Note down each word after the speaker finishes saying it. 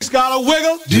got a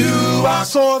wiggle,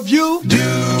 so have you.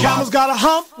 Camel's got a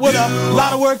hump with a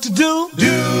lot of work to do.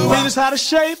 Venus had a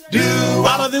shape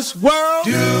out of this world.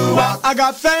 I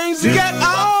got things to get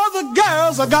all the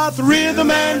girls. I got the rhythm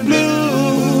and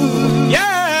blues.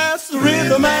 Yes, the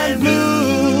rhythm and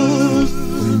blues.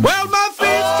 Well, my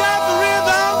feet's got the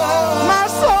rhythm, my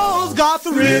soul's got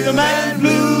the rhythm and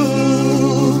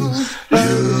blues.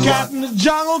 Cat in the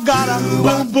jungle got a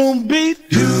boom boom beat.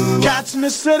 Cats in the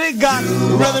city got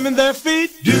rhythm in their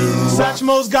feet.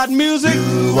 Satchmo's got music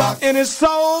in his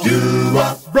soul.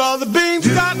 Brother Beam's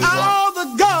got all the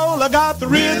gold. I got the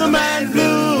rhythm and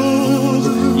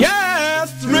blues.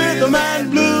 Yes, the rhythm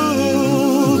and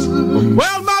blues.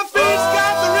 Well, my feet's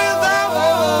got the rhythm,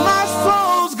 my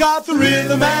soul's got the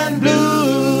rhythm and blues.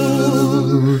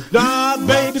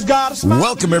 Baby's got a smile.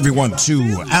 Welcome, everyone,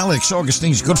 to Alex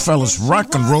Augustine's Goodfellas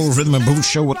Rock and Roll Rhythm and Blues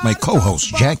Show with my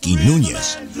co-host, Jackie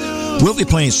Nunez. We'll be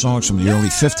playing songs from the early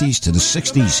 50s to the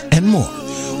 60s and more.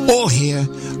 All here,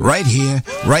 right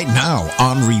now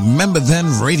on Remember Then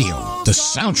Radio, the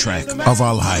soundtrack of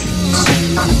our lives.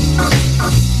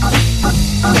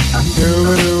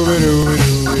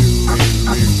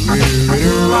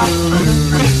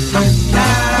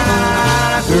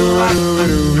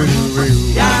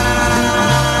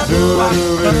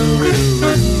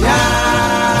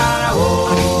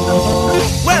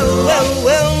 Well,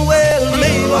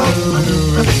 Mabel,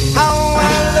 how I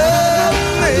love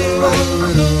Mabel.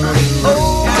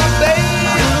 Oh, my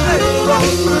baby, Mabel,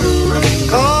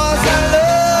 'cause I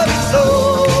love you so.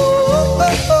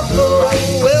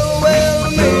 Well,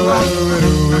 Mabel,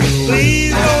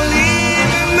 please don't leave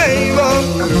me, Mabel.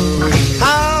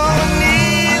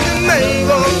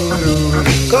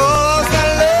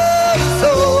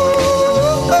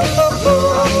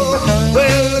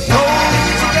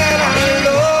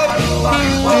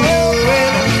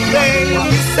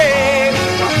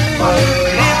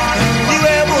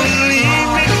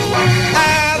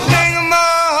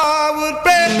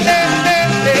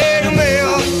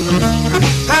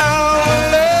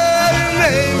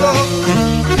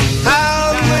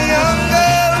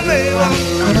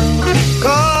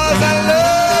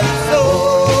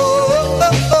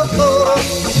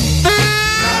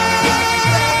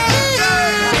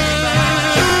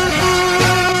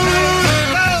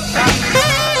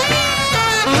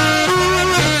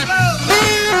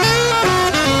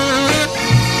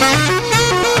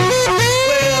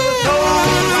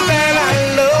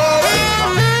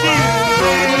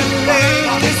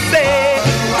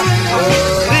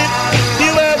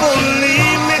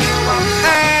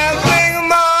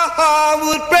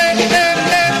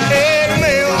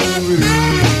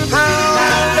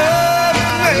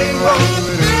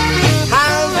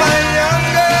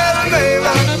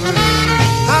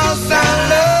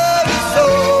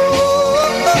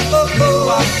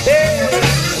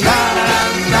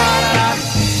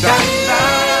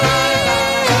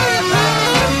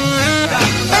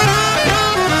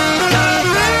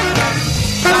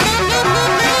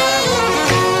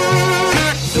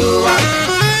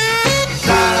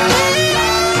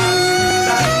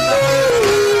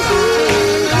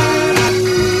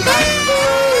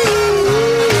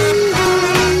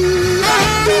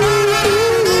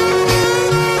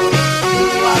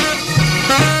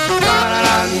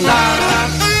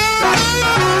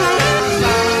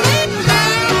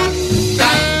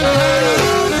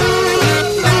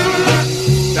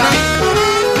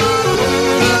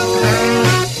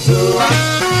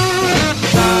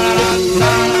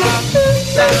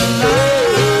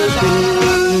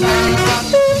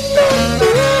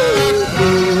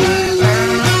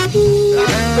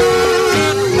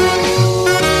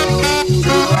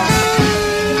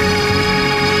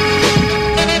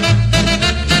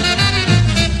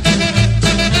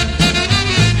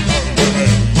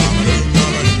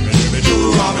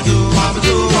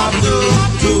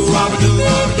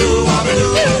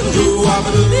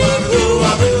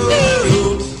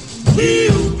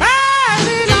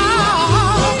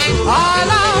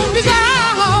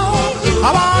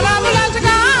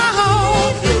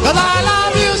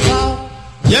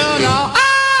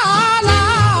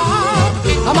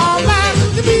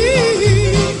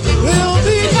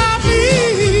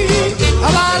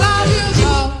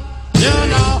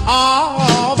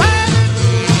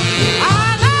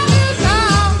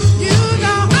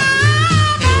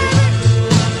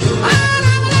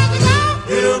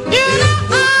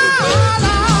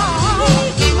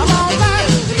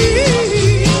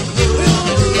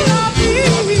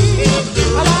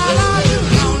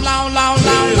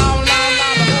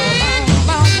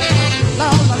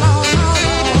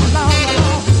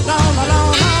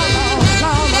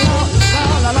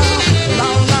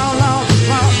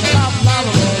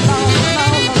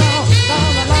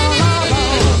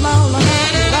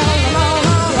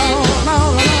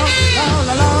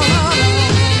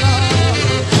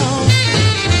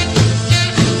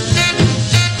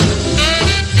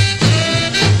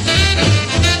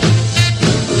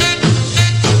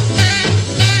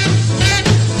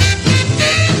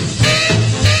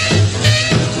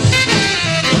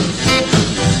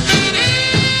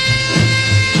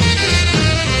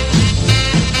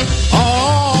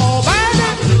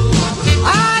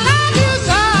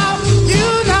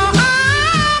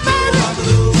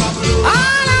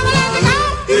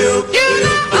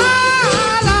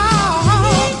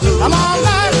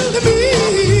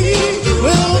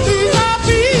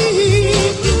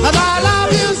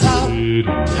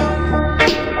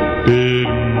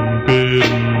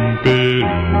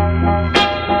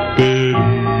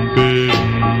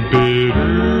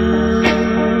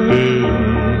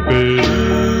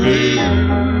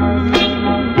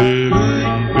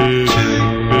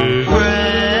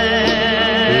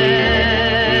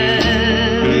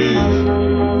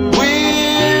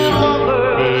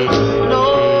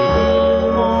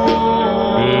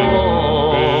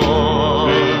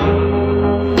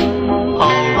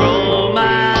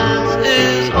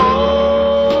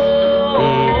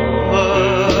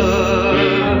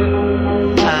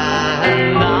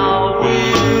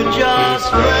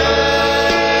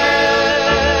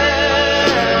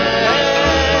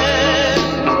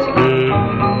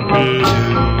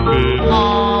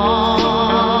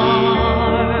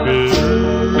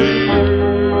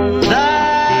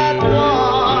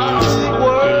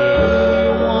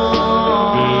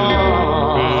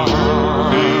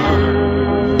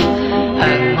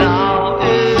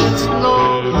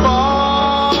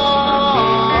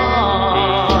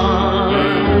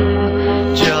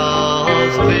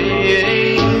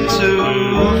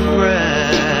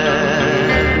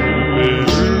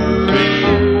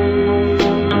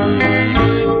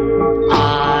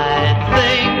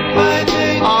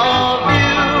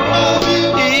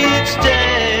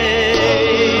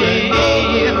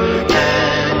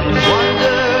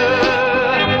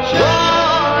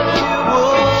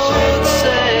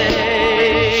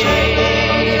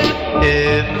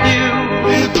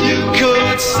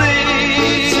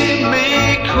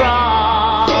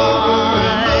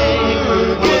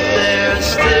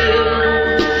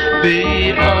 be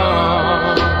a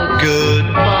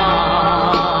goodbye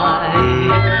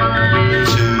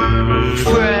to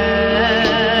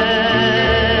friends.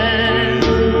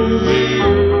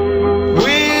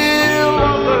 We'll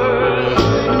lovers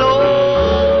no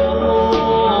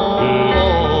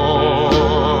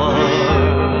more.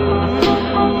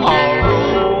 Our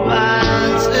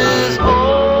romance is over.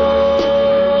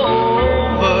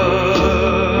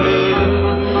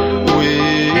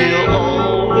 We'll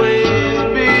always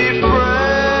be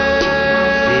friends.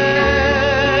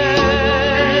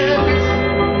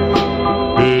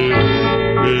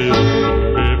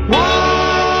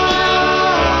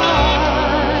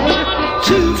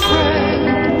 Two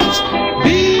friends,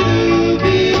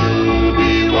 B-U-B-U-B-Y.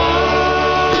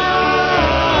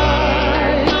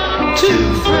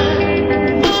 Two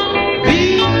friends,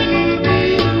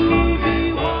 B-U-B-U-B-Y.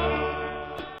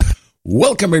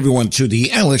 Welcome, everyone, to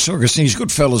the Alex Augustine's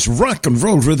Goodfellas Rock and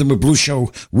Roll Rhythm and Blues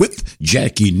Show with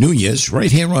Jackie Nunez,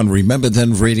 right here on Remember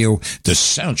Then Radio, the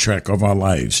soundtrack of our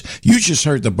lives. You just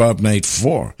heard the Bob Night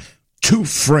 4, Two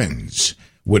Friends,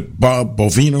 with Bob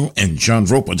Bovino and John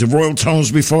Roper. The Royal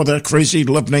Tones before that, Crazy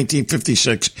Love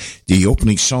 1956. The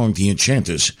opening song, The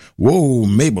Enchanters, Whoa,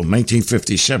 Mabel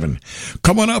 1957.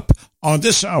 Coming up on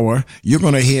this hour, you're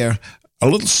going to hear a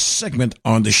little segment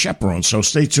on the chaperone, so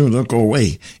stay tuned, don't go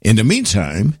away. In the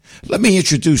meantime, let me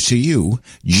introduce to you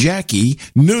Jackie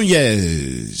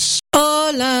Nunez.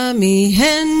 Hola, mi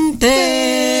gente.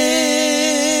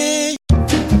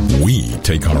 We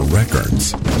take our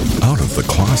records out of the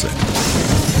closet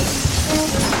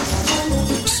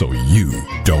so you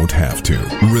don't have to.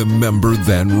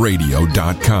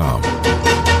 RememberThenRadio.com.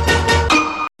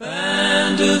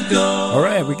 All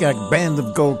right, we got Band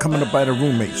of Gold coming up by the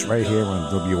Roommates right here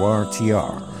on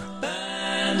WRTR.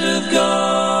 Band of Gold.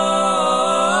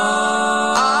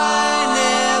 I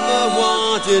never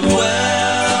wanted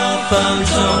wealth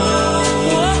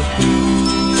untold.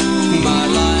 My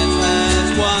life has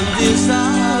one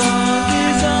desire,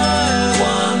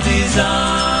 one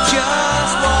desire.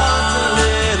 Just want a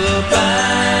little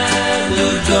band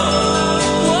of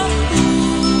gold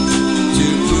to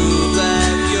prove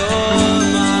that you're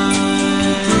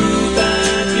mine, prove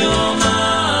that you're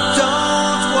mine.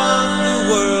 Don't want the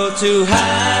world to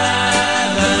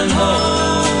have and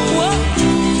hold,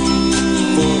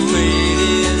 for fate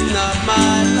is not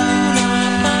my line,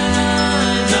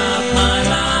 not my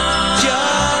line.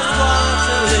 Just want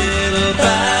a little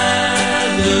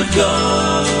band of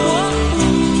gold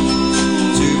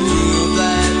to prove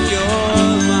that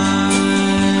you're mine.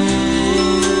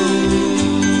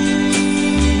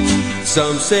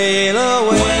 Some sail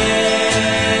away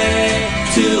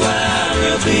to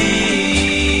Araby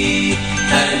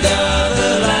and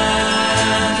other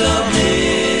land of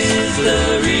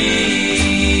mystery,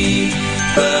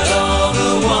 but all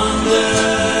the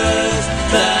wonders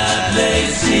that they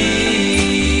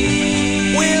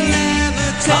see will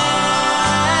never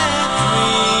take me.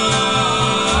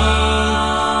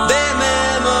 Their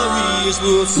memories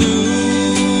will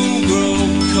soon grow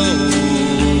cold,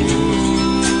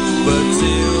 but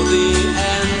till the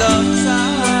end of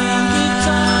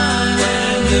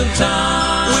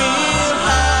time, we'll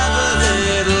have a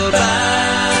little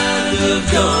band of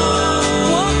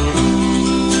gold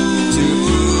to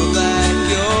prove that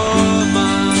you're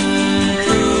mine,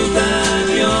 prove that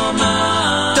you're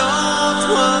mine. Don't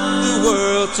want the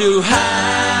world to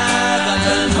have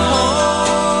and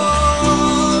hold,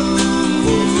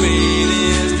 for fate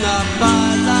is not my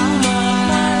line,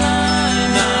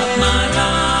 not my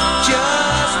line.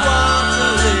 Just want a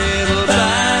little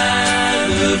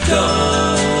band of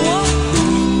gold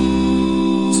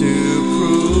to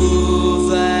prove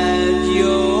that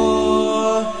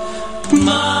you're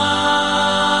mine.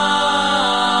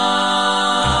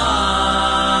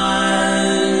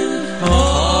 Oh,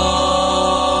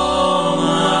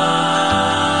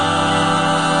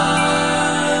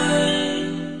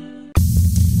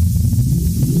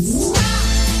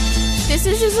 This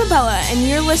is Isabella, and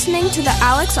you're listening to the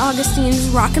Alex Augustine's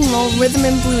Rock and Roll Rhythm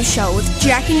and Blues Show with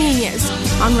Jackie Nunez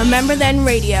on Remember Then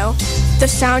Radio, the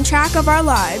soundtrack of our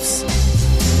lives.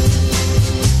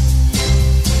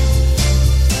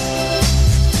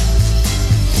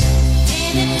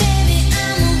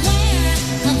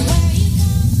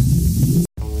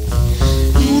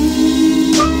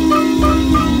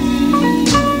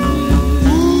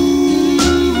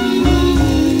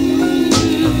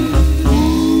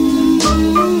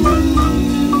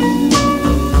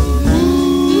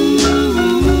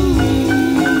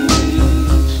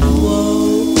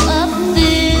 Woke up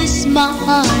this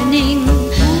morning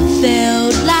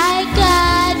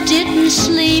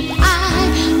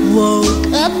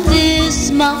this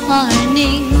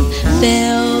morning.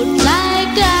 Felt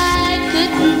like I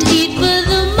couldn't eat, but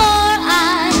the more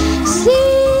I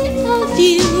see of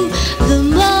you, the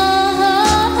more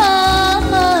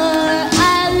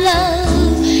I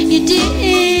love you,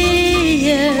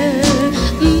 dear.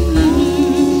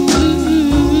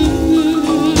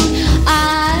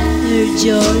 I heard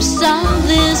your song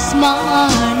this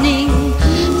morning.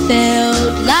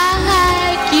 Felt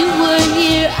like you were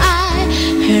here. I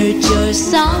heard your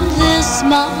song this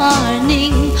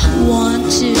morning.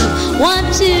 Want to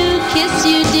kiss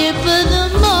you, dear, but the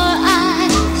more I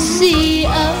see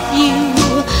of you,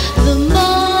 the more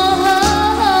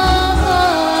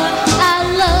I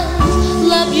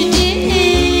love you, dear.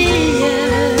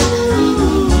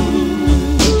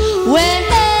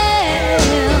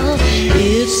 Well,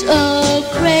 it's a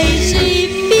crazy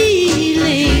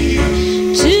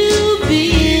feeling to be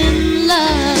in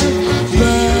love,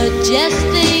 but just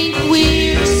think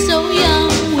we're so young,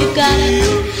 we've got a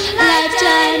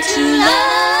lifetime to love.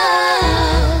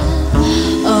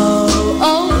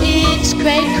 Oh, it's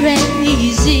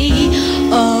crazy.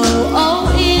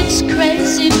 Oh, it's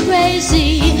crazy.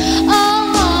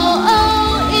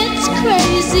 Oh, it's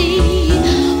crazy.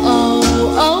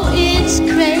 Oh, it's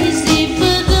crazy.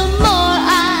 For the more I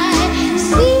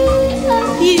see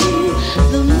of you,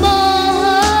 the more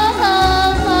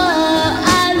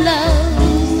I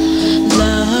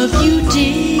love you,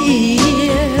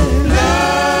 dear.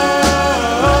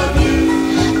 Love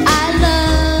you. I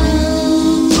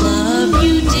love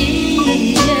you,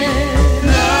 dear.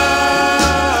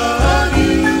 Love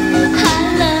you. I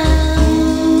love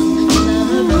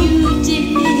you,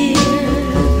 dear.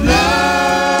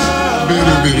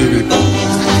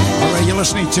 All right, you're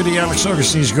listening to the Alex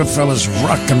Augustine's Goodfellas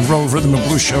Rock and Roll Rhythm and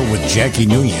Blues Show with Jackie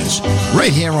Nunez,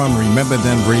 right here on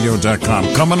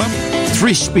RememberThenRadio.com. Coming up,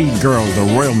 3-Speed Girl, the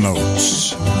Royal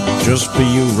Notes. Just for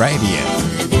you right here.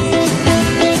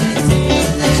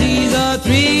 She's a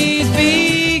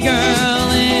 3-speed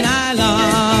girl and I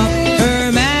love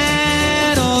her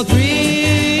mad all 3.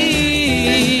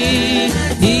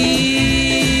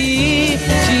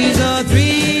 She's a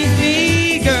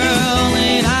 3-speed girl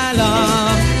and I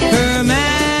love her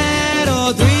mad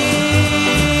all 3.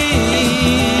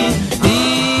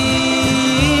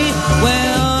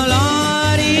 Well,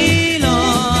 Lordy,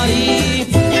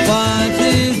 what's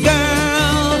this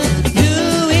girl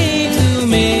doing to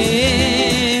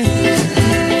me?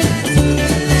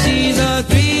 She's a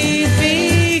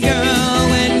 3-speed girl.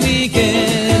 When we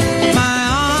kiss, my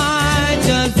heart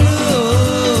just blew.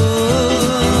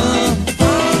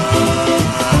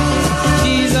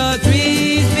 She's a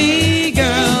 3-speed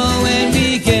girl. When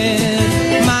we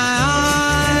kiss, my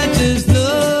heart just blew.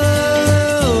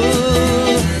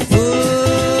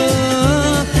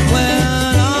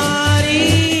 Well,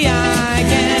 Lordy, I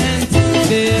can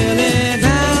feel it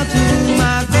now to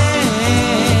my fingertips.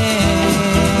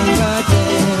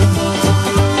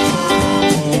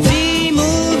 She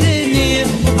moves it near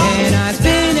and I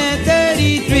spin at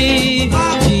 33.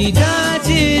 She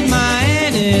touches my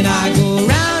hand and I go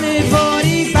round at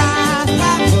 45.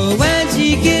 But when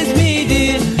she kissed me,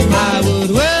 dear, I would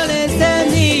whirl at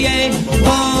 78.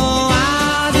 Oh,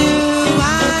 how do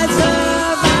I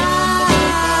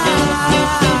survive?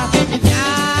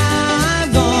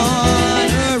 I'm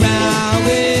going around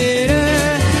with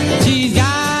her. She's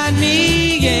got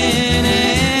me in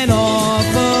an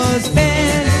awful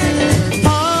spin.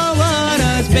 Oh, what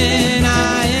a spin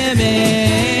I am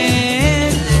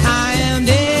in. I am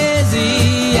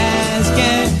dizzy as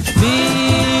can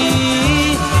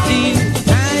be. She's a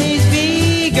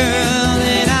 3-speed girl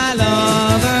and I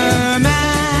love her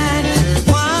mad.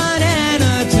 1 and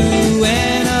a 2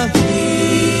 and a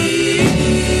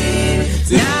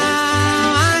 3.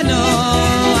 Now I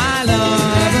know I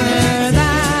love her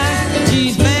that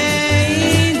she's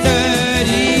playing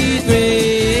 33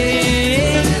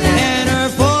 and her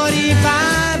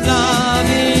 45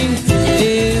 loving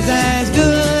is as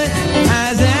good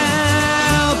as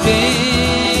helping.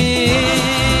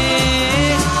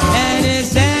 And it's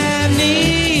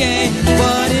 78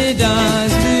 what it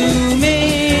does to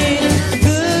me.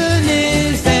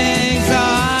 Goodness sakes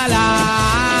alive.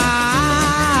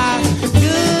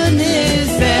 Goodness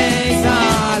sakes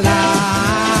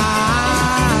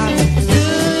alive.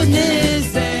 Goodness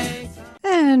sakes.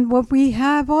 And what we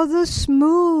have are the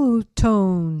smooth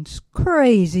tones,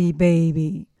 Crazy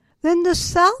Baby. Then the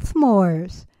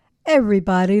Southmores,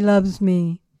 Everybody Loves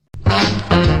Me.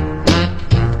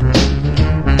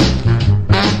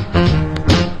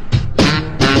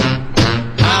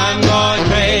 I'm going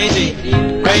crazy,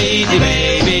 crazy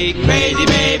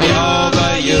baby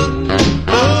over you.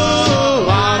 Oh,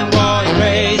 I'm going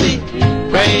crazy,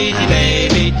 crazy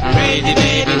baby,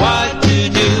 what to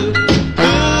do?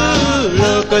 Ooh,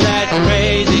 look at that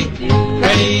crazy,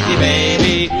 crazy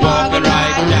baby, walking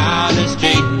right down the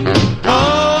street.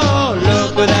 Oh,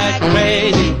 look at that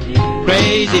crazy,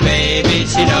 crazy baby,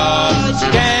 she knows she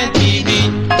can't be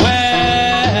beat.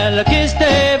 Well, I kissed her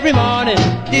every morning,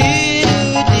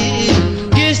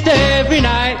 kissed her every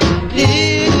night,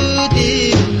 gave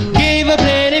her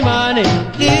plenty money,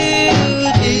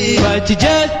 but she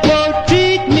just won't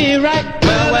treat me right.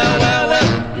 Well,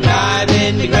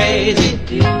 driving me crazy,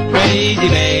 crazy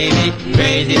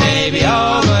baby,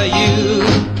 over you.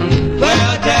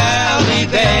 Well, tell me,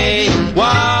 babe,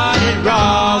 what is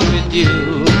wrong with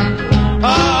you?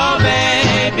 Oh,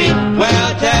 baby,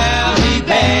 well, tell me,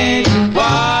 babe,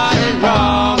 what is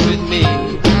wrong with me?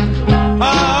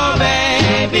 Oh,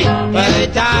 baby, by the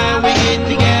time we get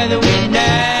together, we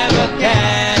never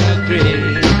can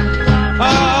agree.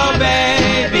 Oh,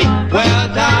 baby, well,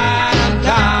 I'm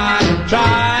tired of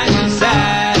trying to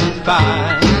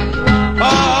satisfy.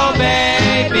 Oh,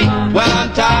 baby, well,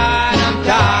 I'm tired of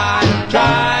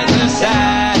trying to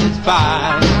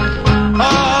satisfy.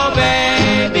 Oh,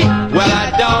 baby, well,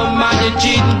 I don't mind you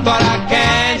cheating, but I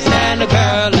can't stand a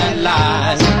girl that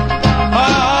lies.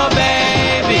 Oh,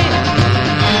 baby.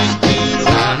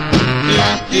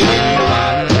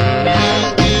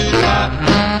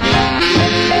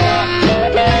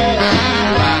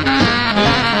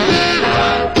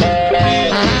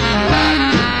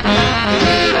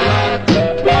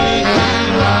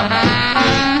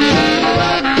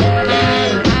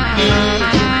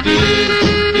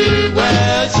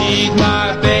 Well, she's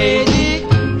my baby,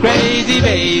 crazy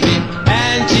baby,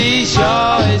 and she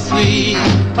sure is sweet.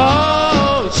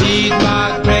 Oh, she's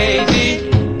my crazy,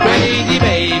 crazy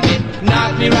baby,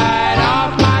 knocked me right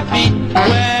off my feet.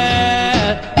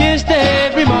 Well, kissed her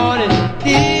every morning,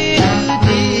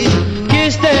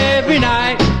 kissed her every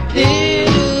night, gave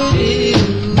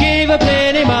her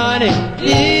plenty money,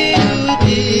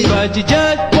 but she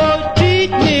just won't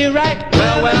treat me right.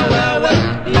 Well,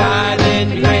 driving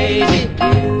me crazy,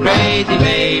 crazy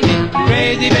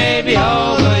baby,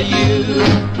 over you.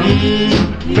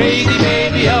 Crazy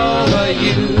baby, over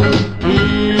you.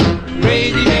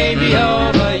 Crazy baby,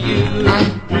 over you.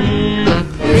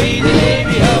 Crazy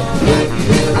baby, over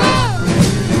you.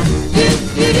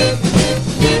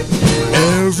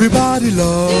 Everybody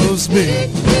loves me,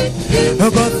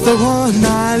 but the one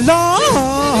I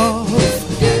love,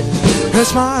 her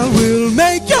smile will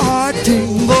make your heart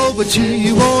tingle, but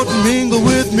she won't mingle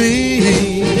with me.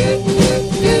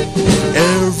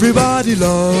 Everybody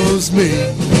loves me,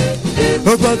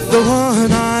 but the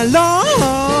one I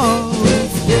love,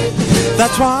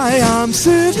 that's why I'm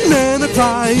sitting and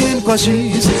crying, 'cause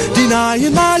she's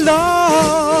denying my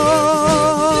love.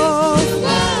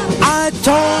 I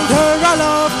told her I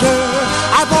loved her,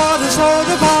 I bought her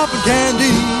soda pop and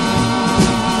candy.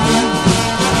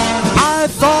 I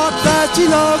thought that she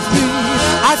loved me,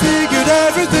 I figured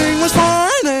everything was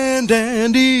fine and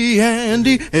dandy,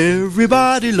 handy.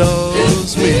 Everybody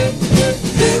loves me,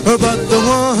 but the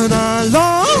one I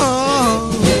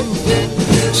love,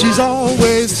 she's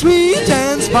always sweet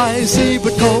and spicy,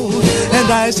 but cold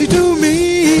and icy to me.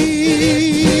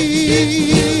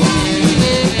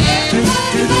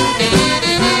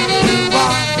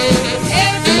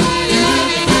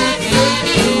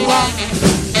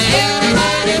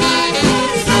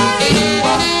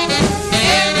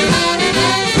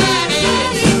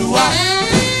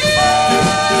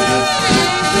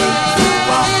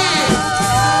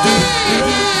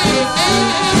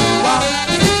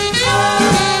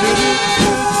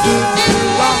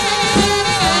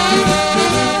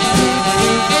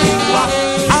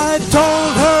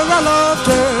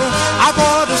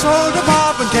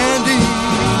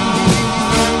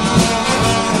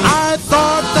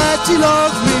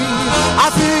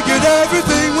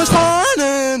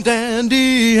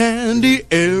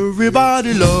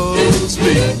 Everybody loves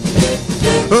me,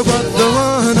 but the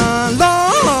one I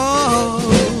love,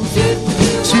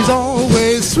 she's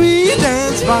always sweet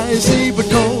and spicy, but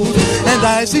cold and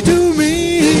icy to me.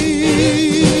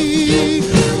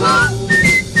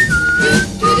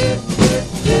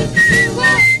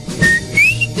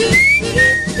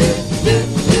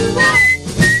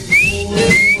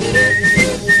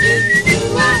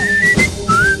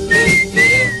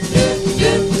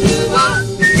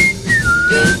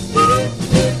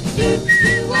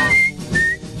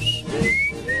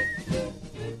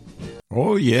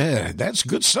 Oh, yeah, that's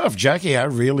good stuff, Jackie. I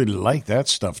really like that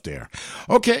stuff there.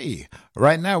 Okay,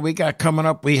 right now we got coming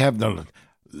up, we have the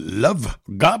Love,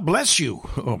 God Bless You.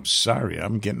 Oh, I'm sorry,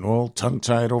 I'm getting all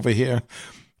tongue-tied over here.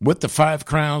 with the 5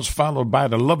 Crowns, followed by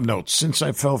the Love Notes, Since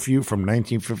I Fell For You from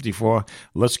 1954.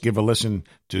 Let's give a listen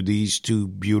to these two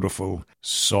beautiful,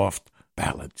 soft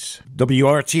ballads.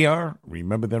 WRTR,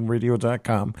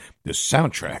 RememberThenRadio.com, the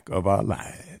soundtrack of our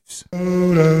lives. God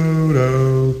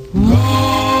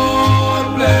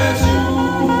bless you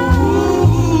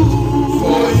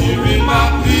for hearing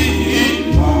my plea.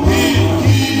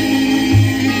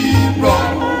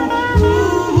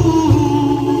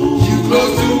 You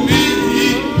close to me.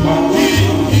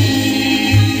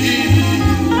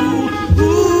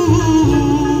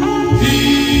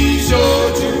 He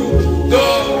showed you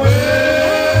the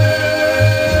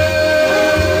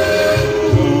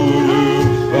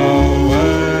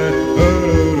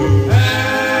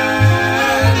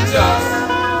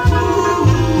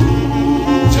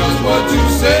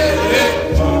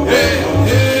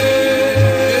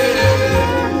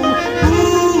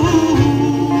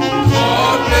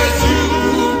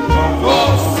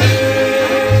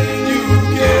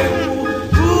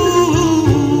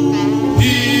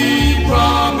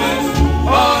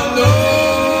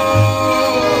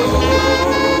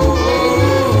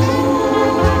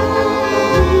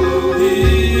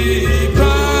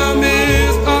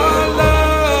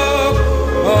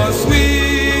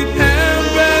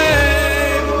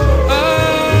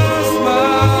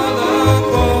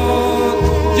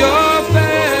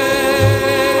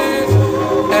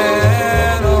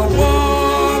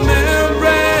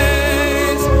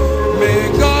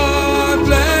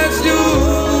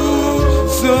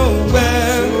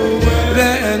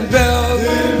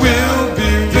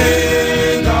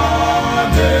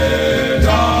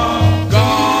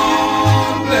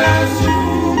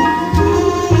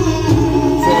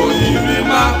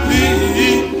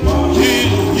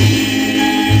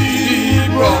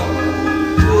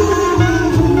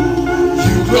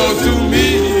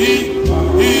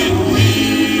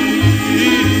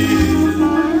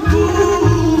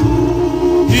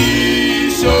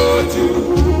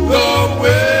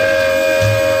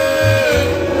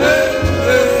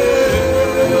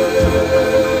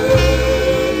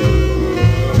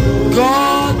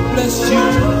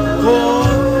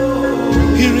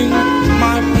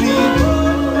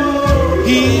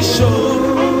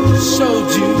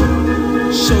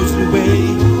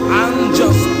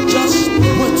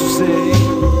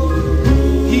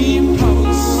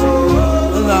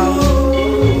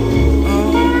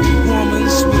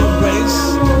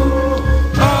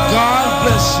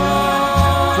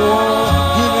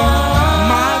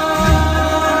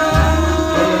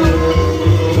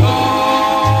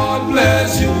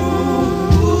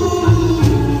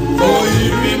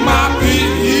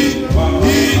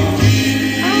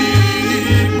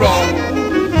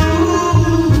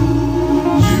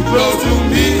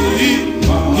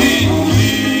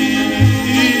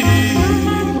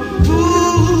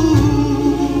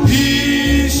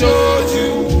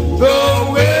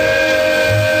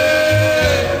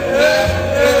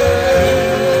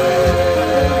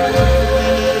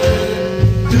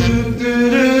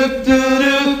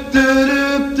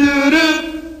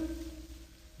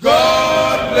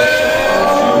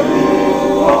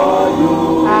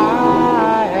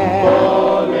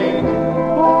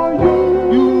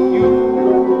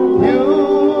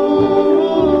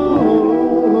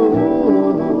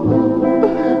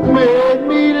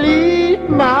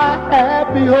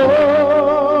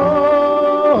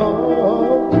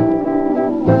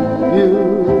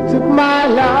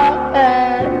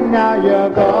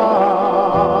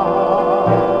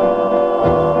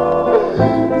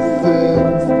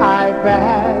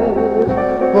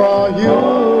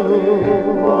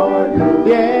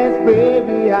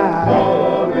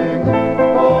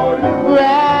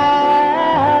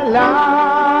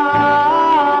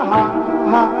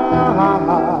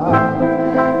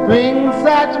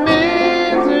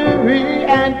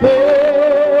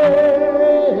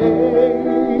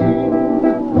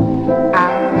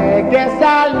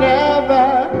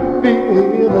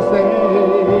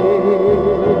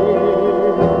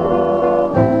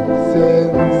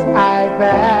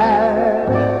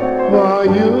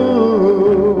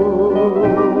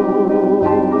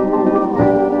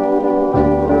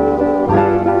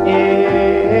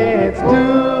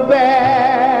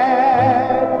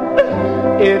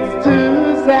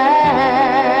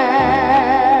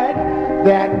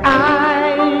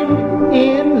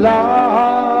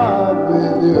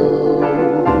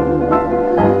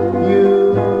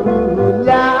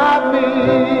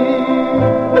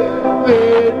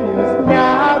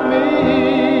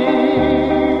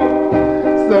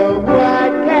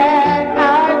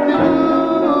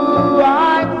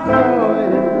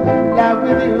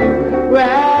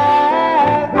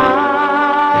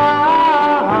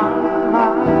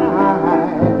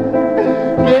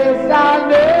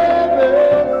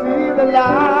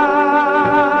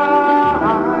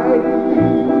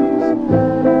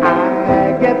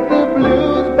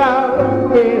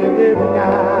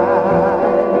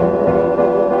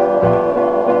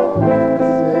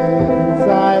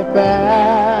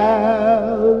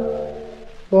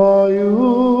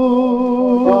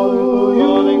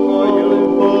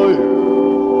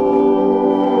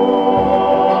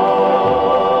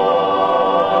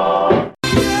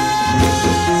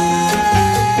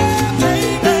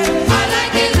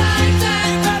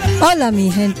Hola,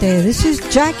 mi gente. This is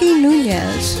Jackie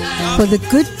Nunez for the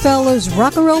Goodfellas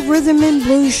Rock and Roll Rhythm and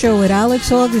Blues Show with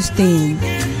Alex Augustine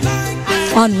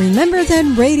on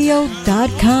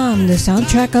RememberThenRadio.com, the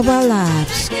soundtrack of our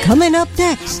lives. Coming up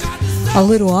next, a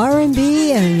little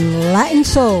R&B and Latin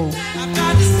soul.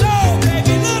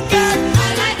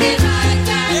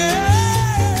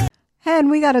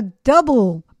 And we got a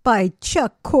double by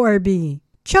Chuck Corby.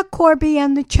 Chuck Corby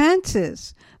and the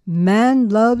Chances. Man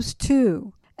Loves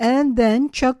Too. And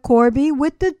then Chuck Corby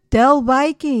with the Del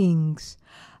Vikings.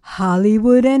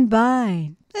 Hollywood and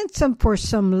Vine. And for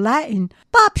some Latin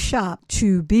pop shop,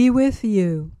 To Be With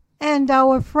You. And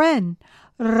our friend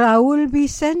Raul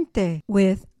Vicente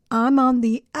with I'm on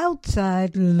the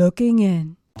Outside Looking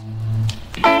In.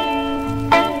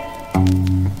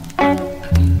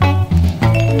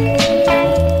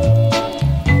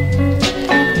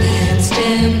 Man's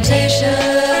temptation,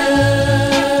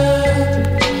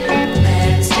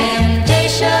 man's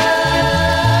temptation,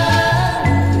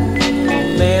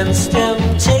 man's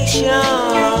temptation,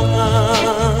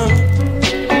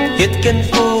 it can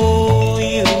fool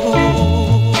you.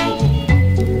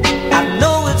 I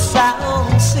know it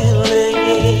sounds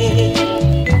silly,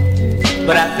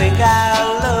 but I think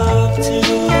I love to.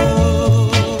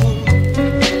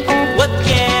 What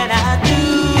can I do?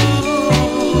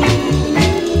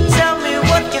 Tell me,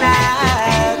 what can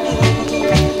I do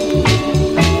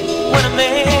when a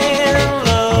man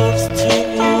loves to?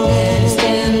 Man's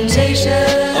temptation. A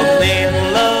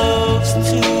man loves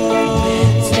to.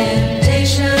 Man's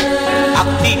temptation. I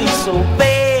feel so bad.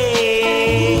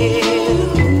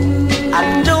 I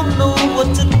don't know what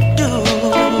to do.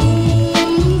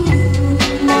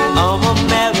 I'm a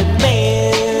married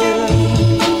man,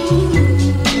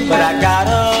 but I got a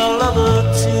lover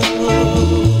too.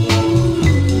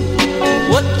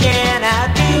 What can I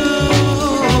do?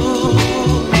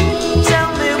 Tell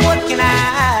me, what can I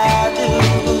do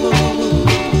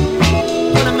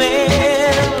when a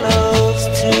man loves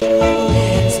to?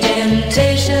 Man's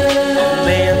temptation. A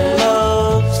man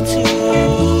loves to.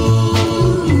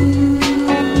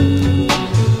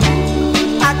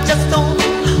 I just don't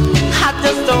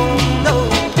know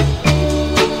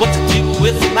what to do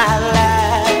with my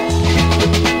life.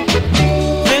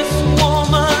 This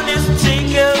woman is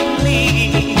taking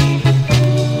me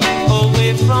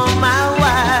away from my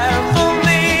wife. For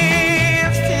me,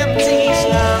 it's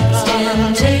temptation.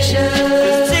 Temptation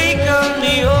is taking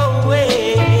me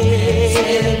away.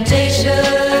 Temptation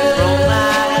from my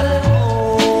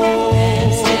home.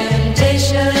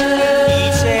 Temptation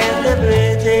each and every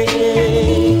day.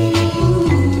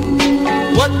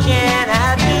 What can I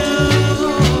do?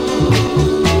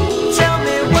 Tell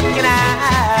me, what can I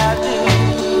do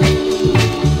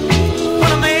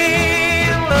when a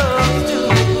man loves to?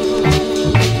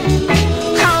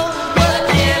 Oh, what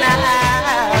can I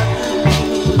do?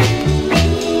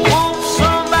 Won't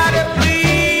somebody please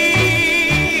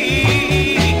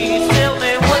tell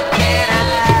me, what can I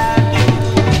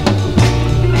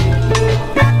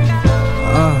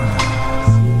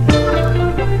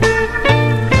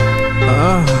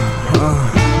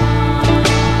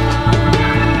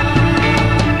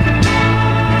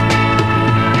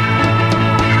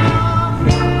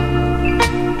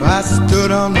I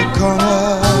stood on the corner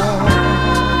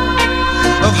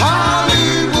of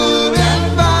Hollywood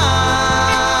and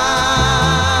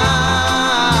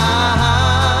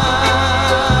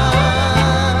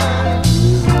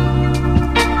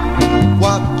Vine,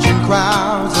 watching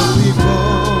crowds of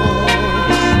people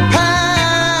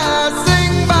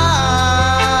passing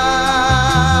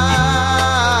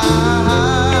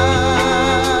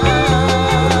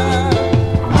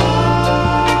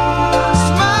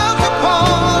smiles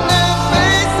upon their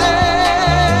faces,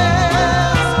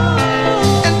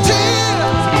 and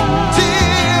tears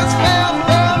fell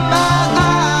from my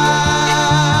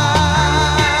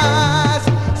eyes,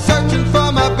 searching for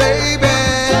my baby.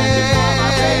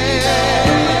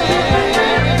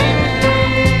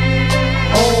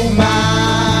 Oh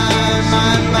my,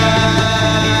 my, my,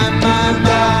 my,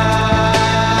 my.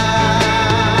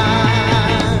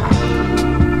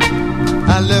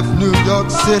 I left New York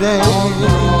City,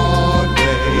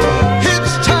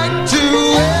 hitchhiked to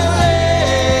LA.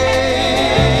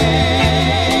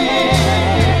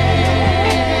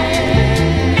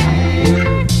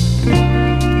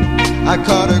 I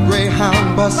caught a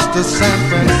Greyhound bus to San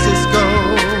Francisco,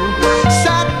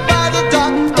 sat by the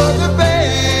dock of the bay.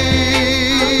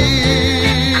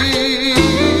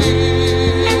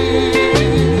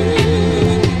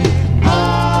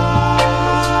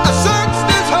 I searched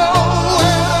this whole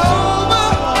world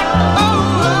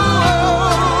over,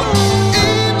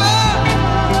 even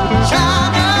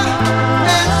China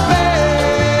and Spain.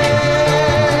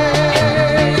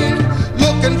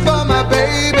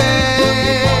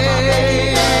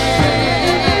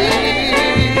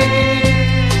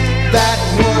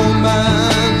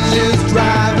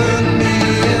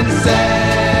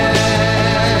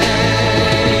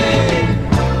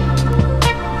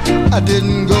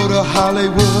 didn't go to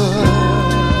Hollywood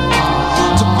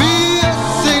to be a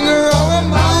singer or a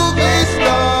movie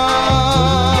star.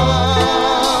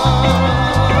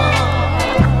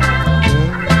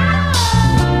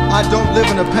 I don't live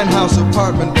in a penthouse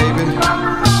apartment, baby.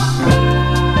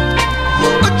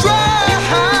 I drive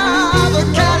a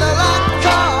Cadillac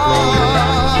car.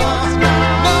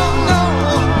 No, no.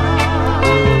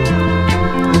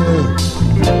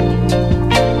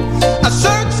 I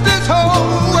searched this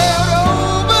whole world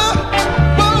over.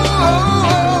 Whoa,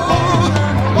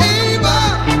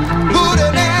 even put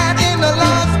an ad in the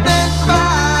lost and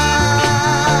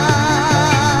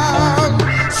found,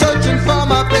 searching for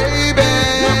my baby.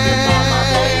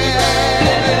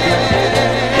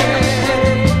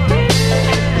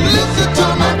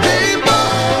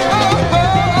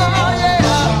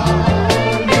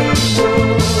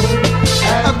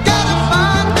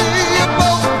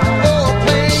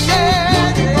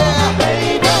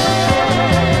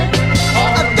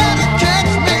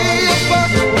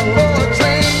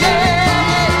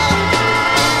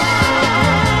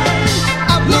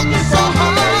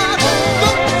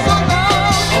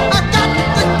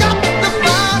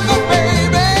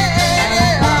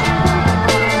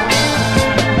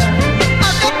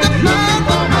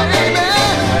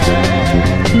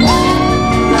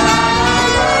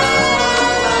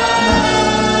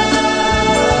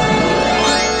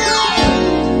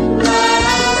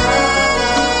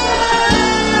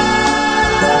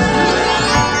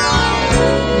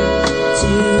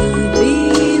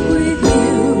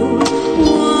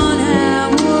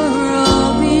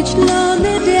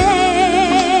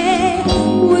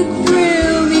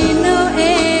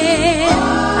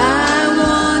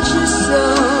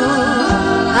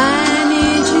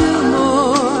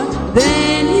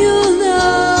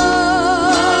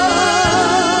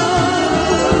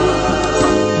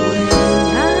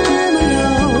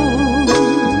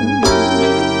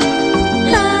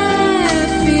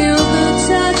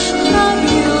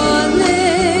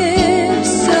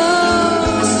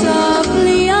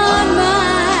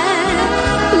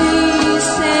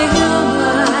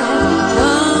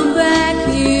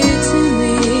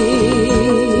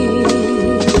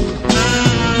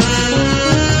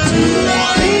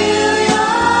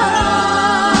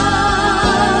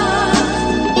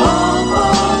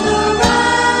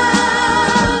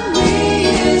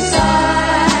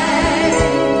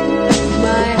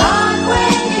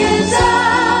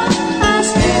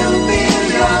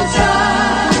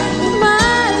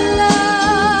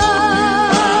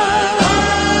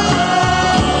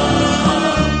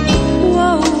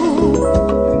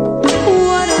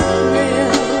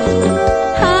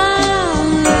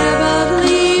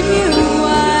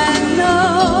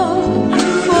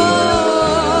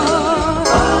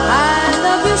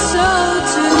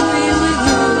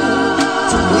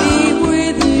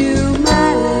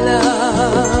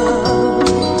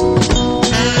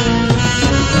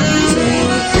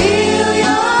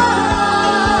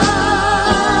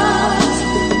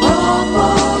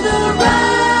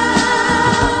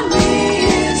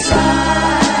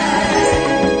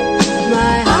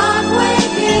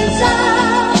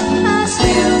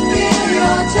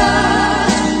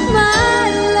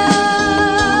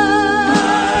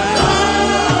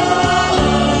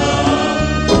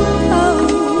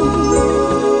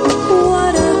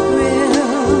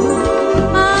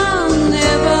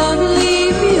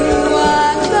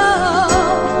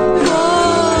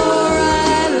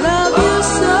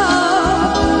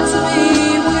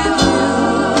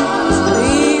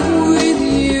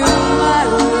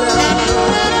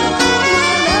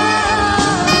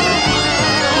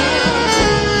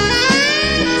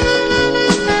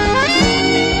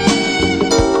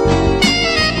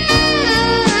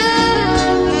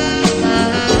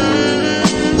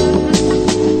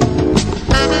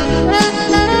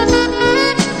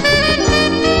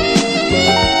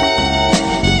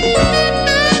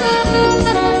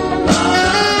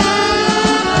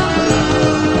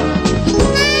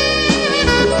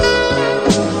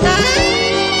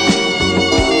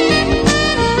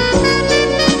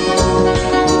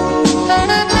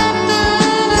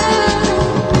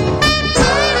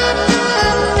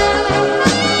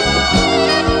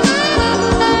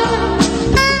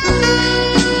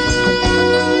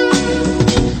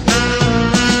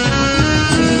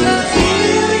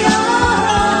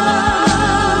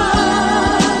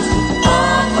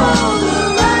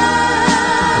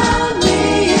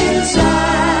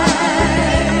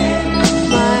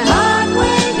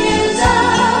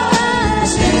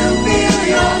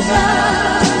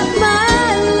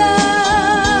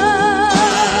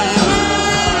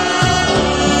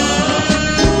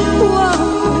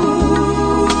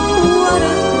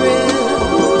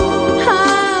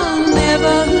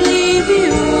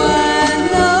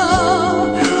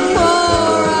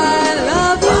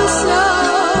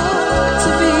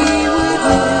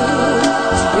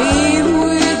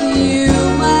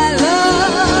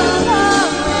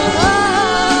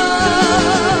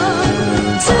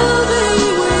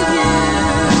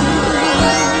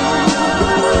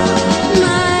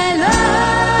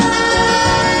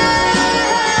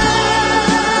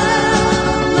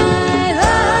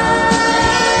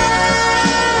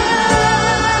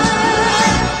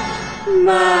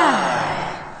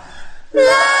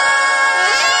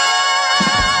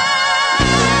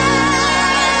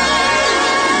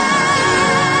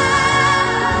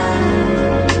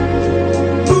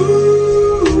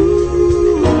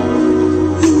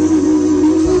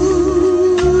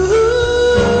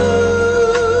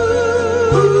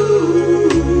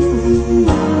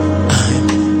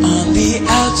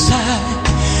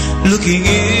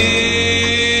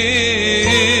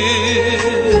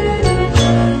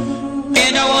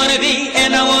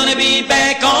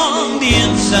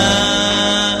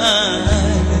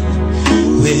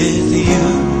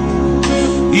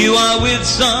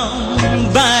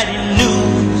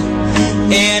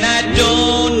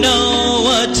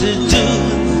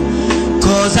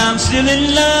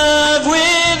 love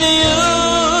with you.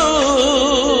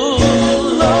 In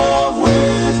love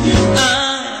with you.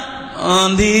 I'm on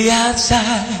the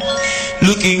outside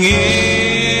looking in.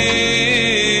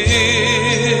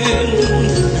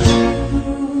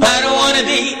 I don't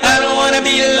wanna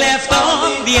be left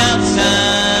on the outside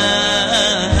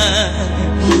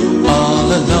all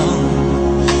alone.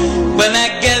 Well, I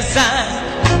guess I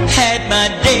had my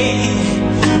day,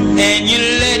 and you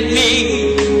let me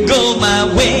go my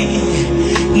way.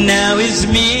 Now it's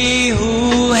me who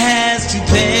has to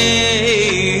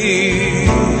pay.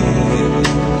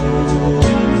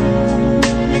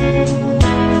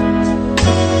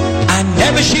 I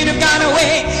never should have gone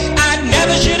away. I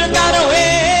never should have gone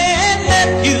away and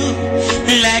left you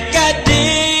like I did,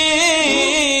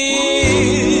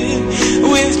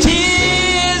 with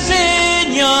tears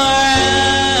in your eyes.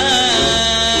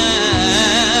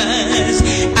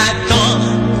 I thought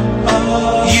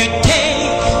you'd take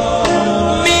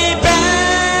me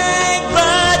back,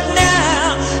 but now,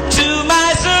 to my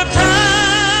surprise,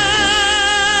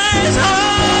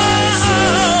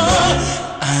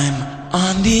 I'm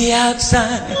on the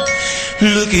outside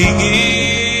looking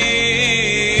in.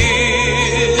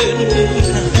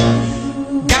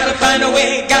 Gotta find a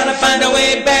way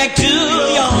back to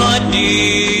your heart,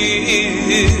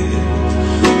 dear.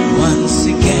 Once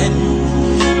again,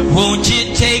 won't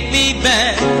you take me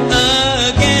back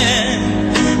again?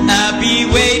 I'll be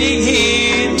waiting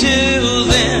here till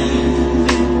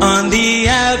then, on the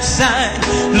outside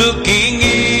looking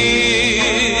in.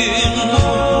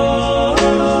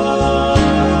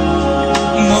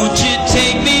 Won't you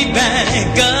take me back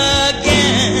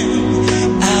again?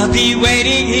 I'll be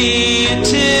waiting here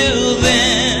till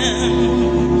then,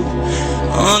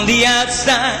 on the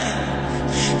outside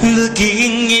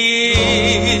looking in.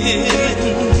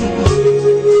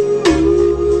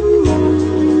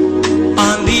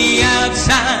 On the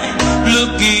outside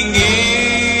looking in.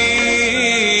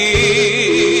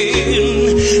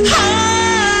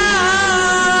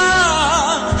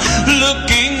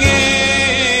 Looking in.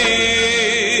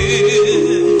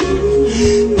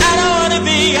 I don't wanna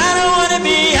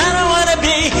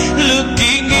be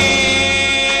looking in.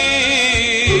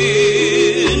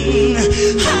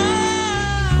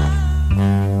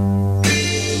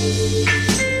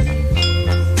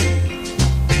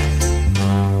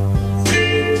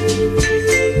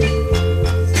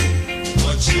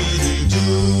 What should he do?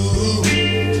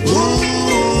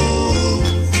 Ooh,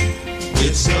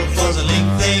 it's a puzzling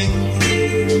thing.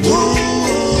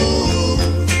 Ooh,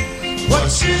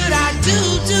 what should I do?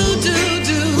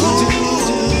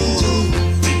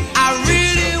 I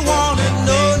really wanna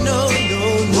know.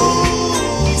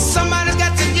 Somebody's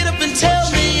got to get up and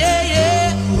tell me,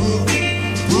 yeah.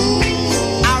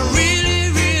 I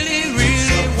really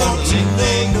want to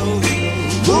know.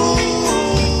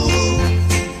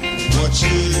 What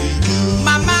should he do?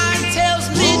 My mind tells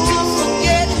me to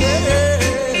forget her.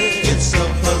 It's a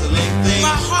puzzling thing.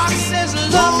 My heart says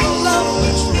love.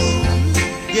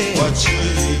 Yeah. What should he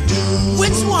do?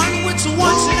 Which one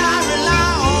should I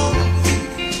rely on?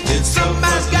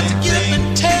 Somebody's got to get up and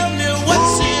tell me what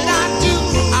should I do.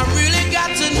 I really got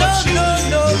to know.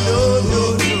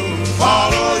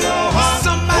 Follow your heart.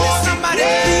 Somebody,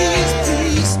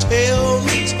 please tell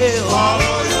me.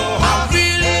 Follow your I heart.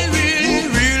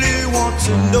 really want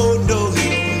to know.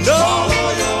 Follow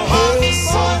your heart. Hey,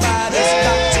 somebody's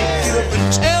got to get up and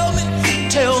tell me.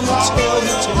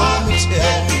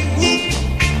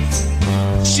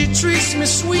 She treats me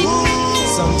sweet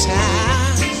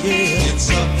sometimes, yeah. It's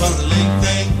a puzzling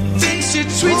thing. Then she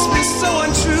treats me so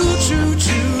untrue.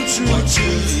 What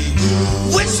should he do?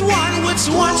 Which one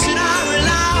should I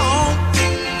rely on?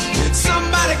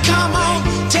 Somebody come on,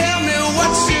 tell me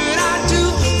what should I do?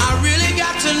 I really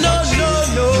got to know.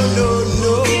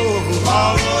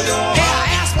 Follow your Hey, I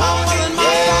asked my mother and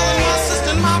my father and my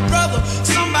sister and my brother.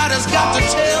 Somebody's got to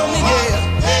tell me, yeah.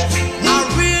 I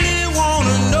really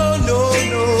wanna know.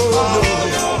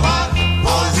 I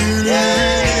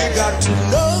really got to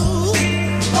know.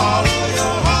 Follow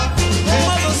your heart.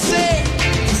 Mother said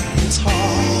it's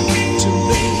hard to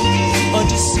make a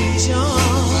decision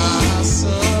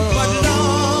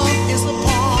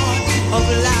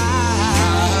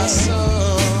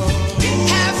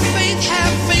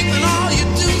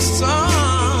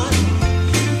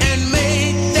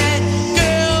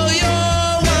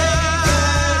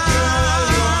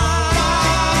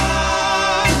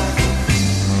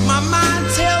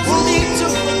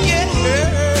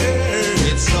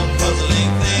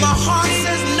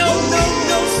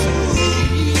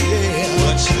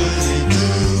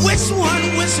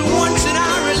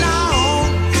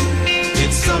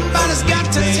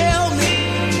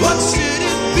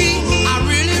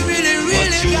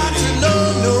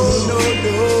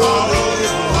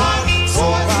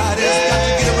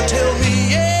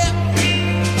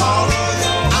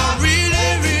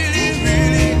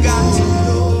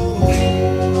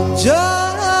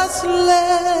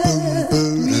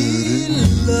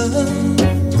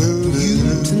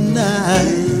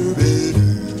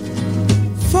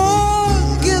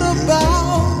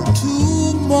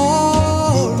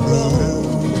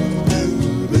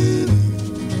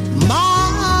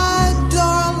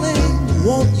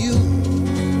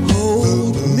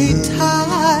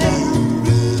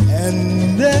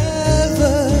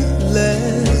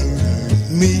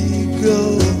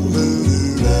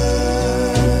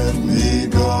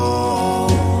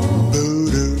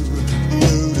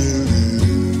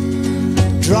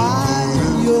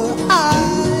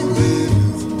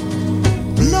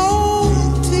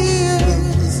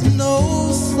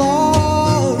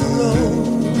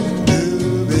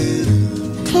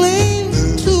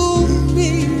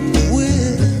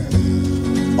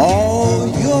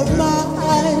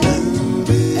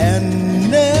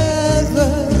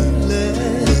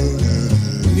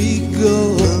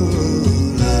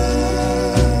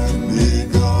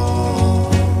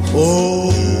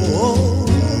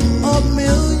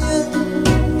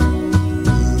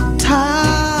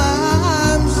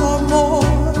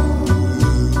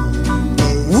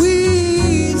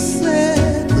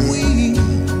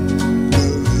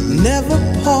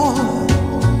apart.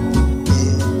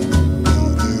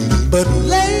 But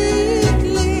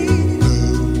lately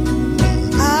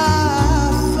I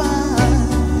find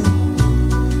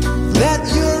that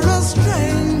you're a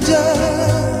stranger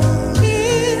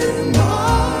in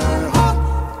my heart.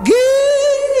 Give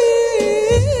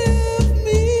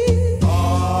me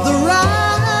the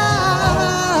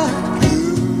ride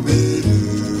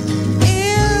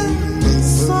in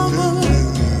summer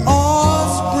or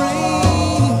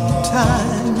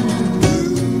springtime.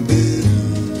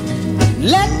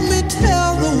 Let me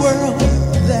tell the world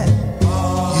that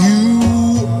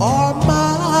you are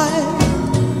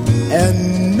mine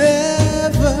and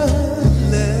never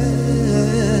let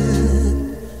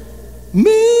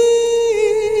me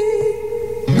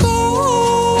go.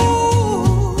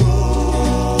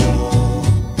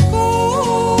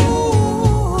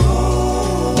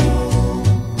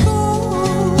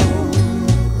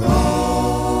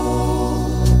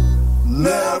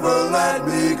 Never let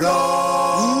me go.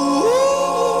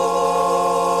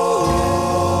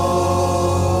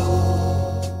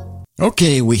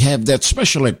 Okay, we have that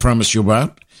special I promised you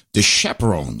about. The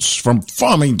Chaperones from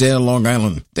Farmingdale, Long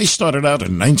Island. They started out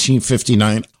in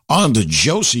 1959 on the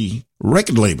Josie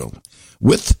record label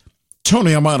with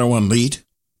Tony Amato on lead,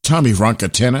 Tommy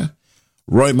Ronca tenor,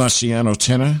 Roy Marciano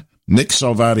tenor, Nick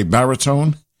Salvati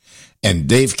baritone, and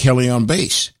Dave Kelly on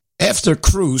bass. After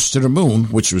Cruise to the Moon,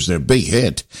 which was their big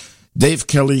hit, Dave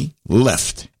Kelly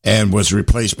left and was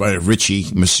replaced by Richie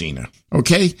Messina.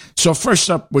 Okay, so first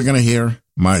up we're going to hear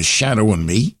My Shadow and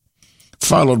Me,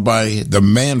 followed by The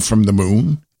Man from the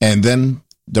Moon, and then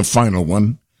the final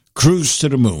one, Cruise to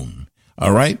the Moon.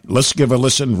 All right, let's give a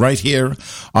listen right here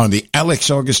on the Alex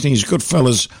Augustine's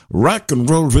Goodfellas Rock and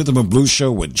Roll Rhythm and Blues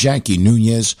Show with Jackie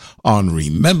Nunez on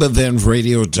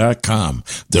RememberThenRadio.com,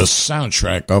 the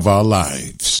soundtrack of our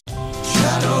lives.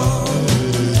 Shadow,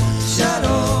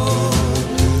 shadow,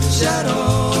 shadow.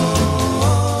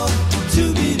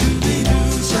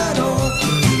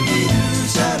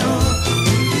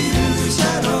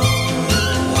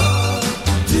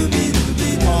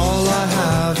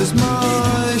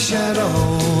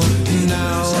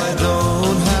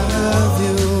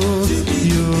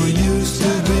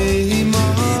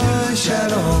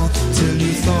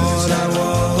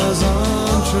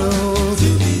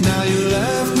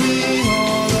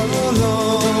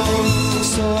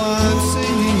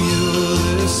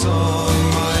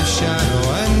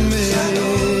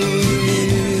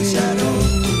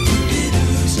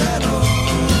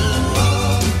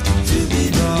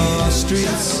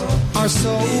 Are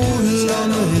so lonely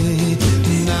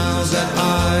now that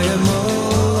I am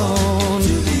alone.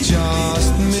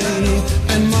 Just me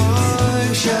and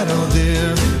my shadow,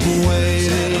 dear,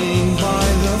 waiting by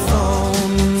the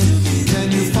phone.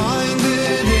 Can you find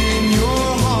it in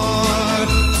your heart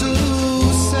to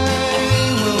say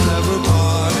we'll never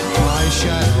part? My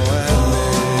shadow and me,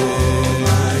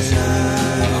 my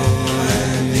shadow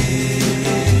and me.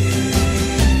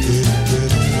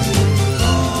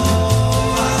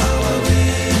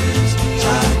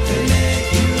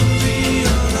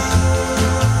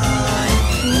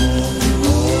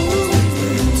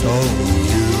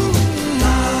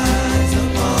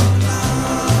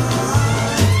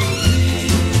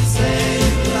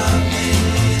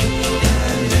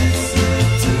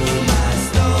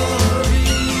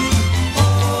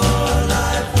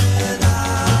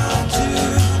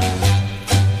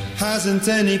 Hasn't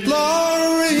any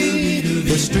glory.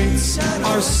 The streets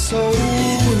are so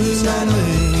lonely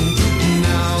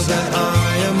now that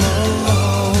I am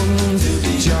alone.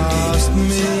 Just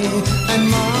me and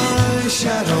my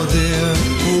shadow, dear,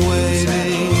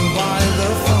 waiting by the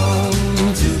phone.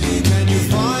 Can you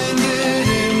find it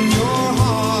in your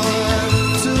heart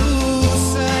to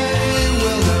say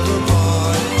we'll never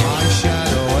part? My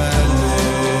shadow and me,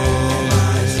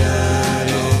 my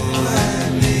shadow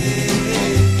and me.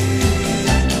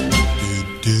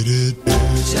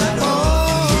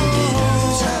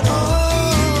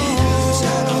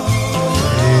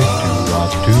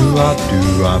 Do-wop,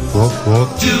 do-wop, wop,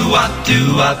 wop. Do-wop,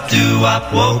 do-wop,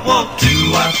 do-wop, wop, wop.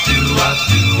 Do-wop, do-wop,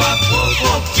 do-wop, wop,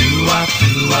 wop. Do-wop,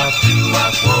 do-wop,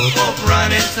 do-wop, wop, wop.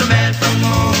 Run, it's the man from the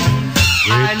moon.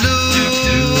 I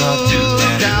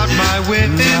looked out my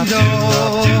window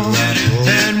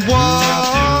and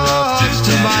watched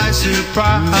to my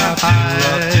surprise.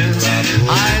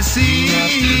 I see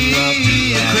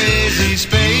a crazy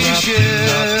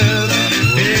spaceship.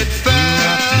 It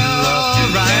fell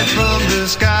right from the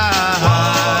sky.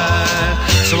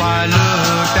 So I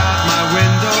looked out my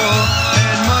window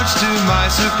and much to my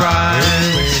surprise,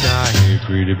 Hey,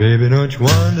 pretty baby, don't you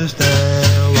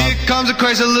understand? here comes a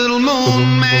crazy little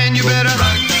moon, man, you better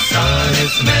run. son,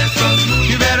 it's the man from the moon.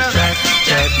 You better track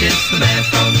Jack, it's the man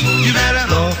from the moon. You better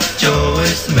blow Joe,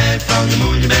 it's the man from the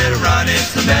moon. You better run,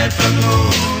 it's the man from the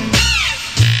moon.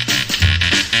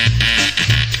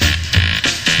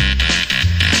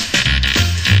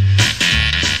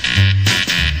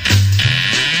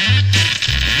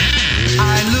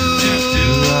 I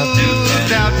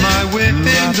looked out my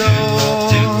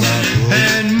window,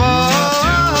 and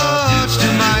much to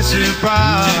my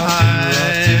surprise,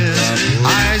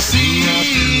 I see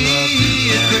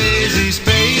a crazy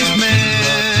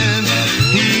spaceman.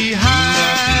 He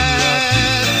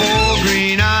had 4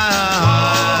 green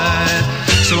eyes.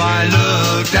 So I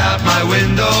looked out my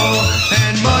window,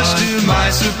 and much to my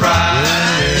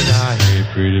surprise, Hey,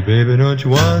 pretty baby, don't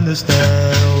you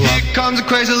understand? here comes a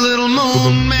crazy little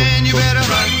moon man. You better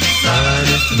run, son,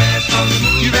 it's the man from the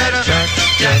moon. You better track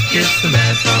Jack, it's the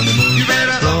man from the moon. You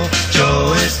better blow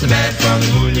Joe, it's the man from the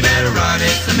moon. You better run,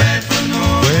 it's the man from the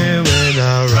moon. When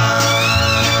I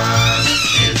Run,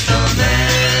 it's the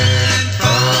man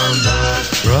from the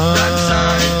run, run,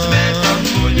 son, it's the man from the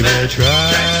moon. You better try.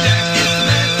 track Jack, it's the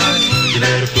man from the moon. You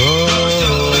better blow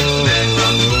Joe, it's the man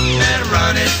from the moon. You better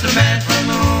run, it's the man from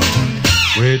the moon.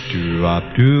 Wait, do-wop,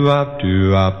 do-wop,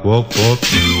 do-wop, whoop, whoop.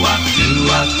 Do-wop,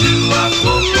 do-wop, do-wop,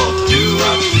 whoop, whoop.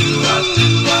 Do-wop, do-wop,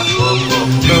 do-wop, whoop, whoop.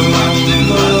 Do-wop,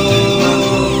 do-wop, do-wop.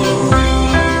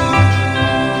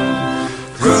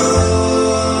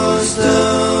 Cruise to the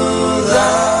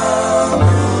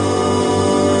moon.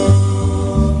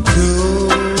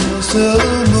 Cruise to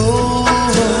the moon.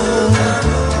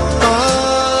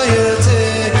 Buy a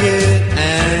ticket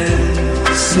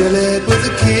and seal it with a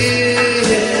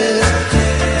kiss.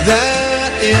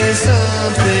 That is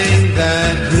something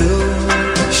that you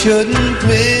shouldn't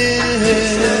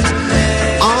miss.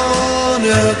 On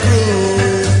a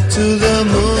cruise to the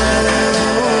moon.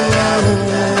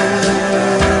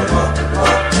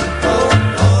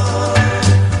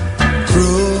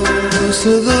 Cruise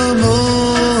to the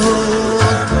moon.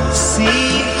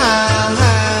 See how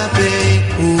happy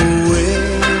we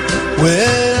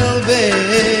will be.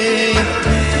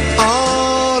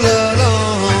 All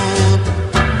alone,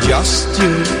 just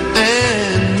you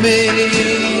and me.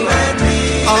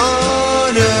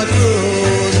 On a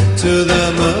cruise to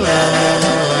the moon.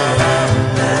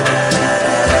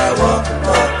 We'll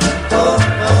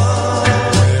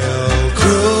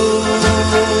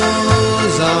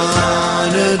cruise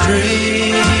on a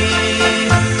dream,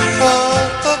 a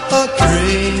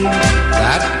dream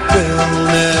that will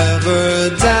never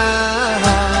die.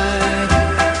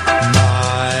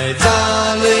 My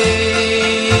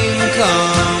darling,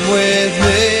 come with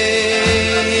me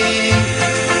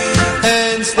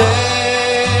and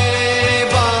stay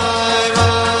by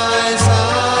my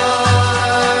side.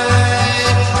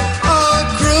 A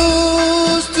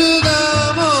cruise to the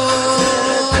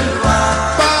moon.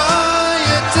 Buy a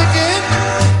ticket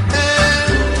and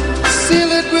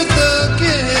seal it with a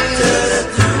kiss.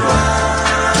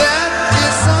 That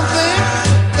is something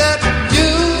that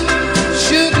you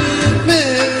shouldn't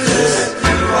miss.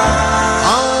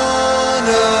 On a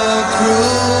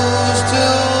cruise to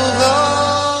the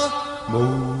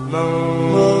moon.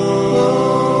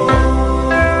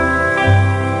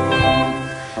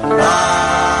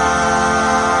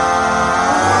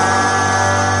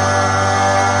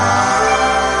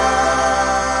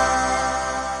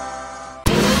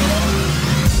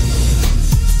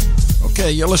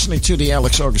 Okay, you're listening to the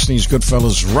Alex Augustine's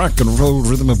Goodfellas Rock and Roll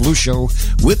Rhythm and Blues Show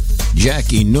with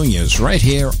Jackie Nunez right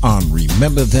here on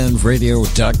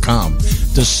RememberThenRadio.com,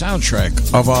 the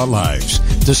soundtrack of our lives,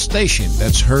 the station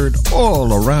that's heard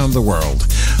all around the world.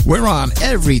 We're on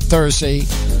every Thursday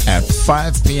at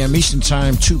 5 p.m. Eastern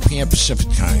Time, 2 p.m.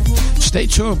 Pacific Time. Stay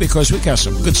tuned because we got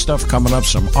some good stuff coming up,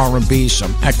 some R&B,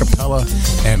 some a cappella,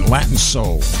 and Latin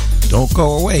soul. Don't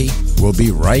go away. We'll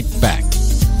be right back.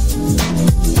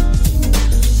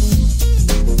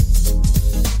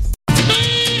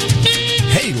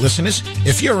 Hey, listeners,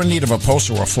 if you're in need of a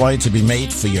poster or flyer to be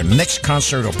made for your next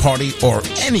concert or party or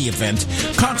any event,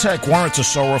 contact Warren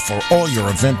Tesoro for all your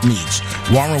event needs.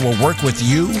 Warren will work with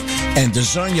you and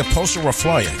design your poster or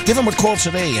flyer. Give him a call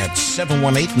today at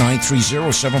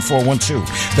 718-930-7412.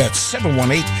 That's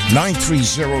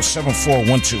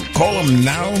 718-930-7412. Call him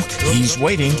now. He's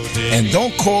waiting. And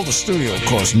don't call the studio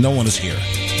because no one is here.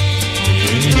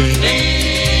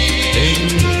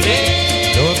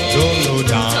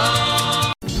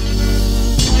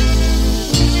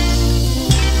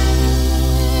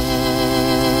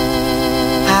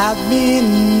 I've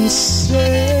been searching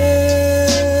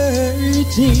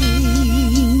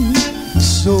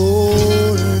so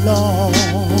long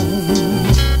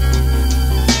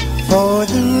for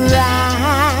the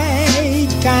right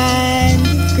kind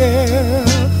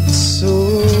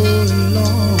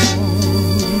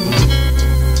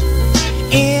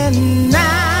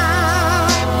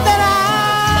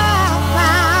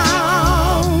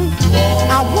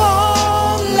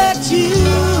you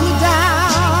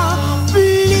down.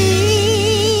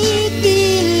 Please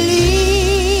believe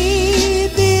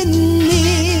in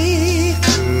me.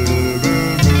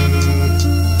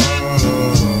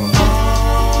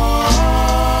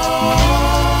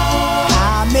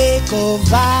 I make a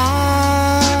vow,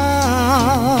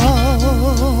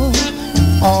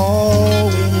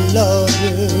 always love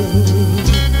you.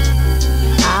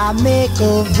 I make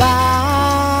a vow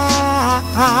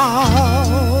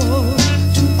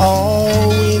to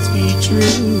always be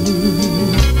true.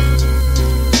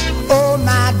 Oh,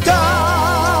 my darling,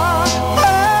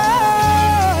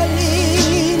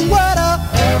 whatever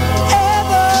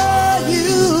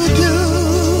you do,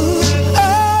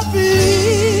 oh,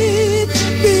 please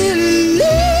believe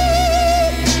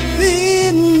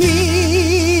in me.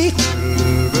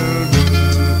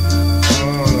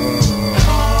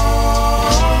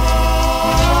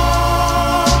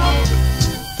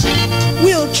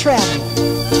 We'll travel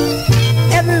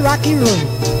every rocky road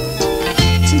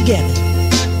together,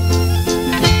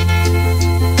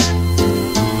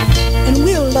 and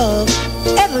we'll love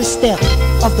every step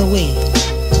of the way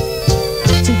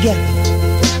together.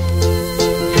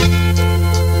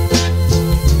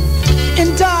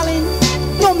 And darling,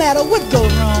 no matter what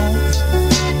goes wrong,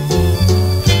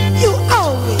 you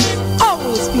always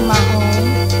be my own.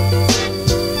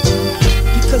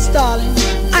 Because darling,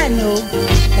 I know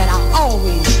that I'll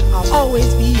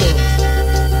always be yours.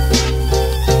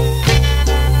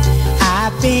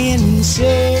 I've been searching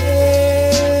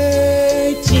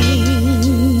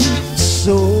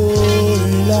so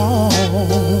long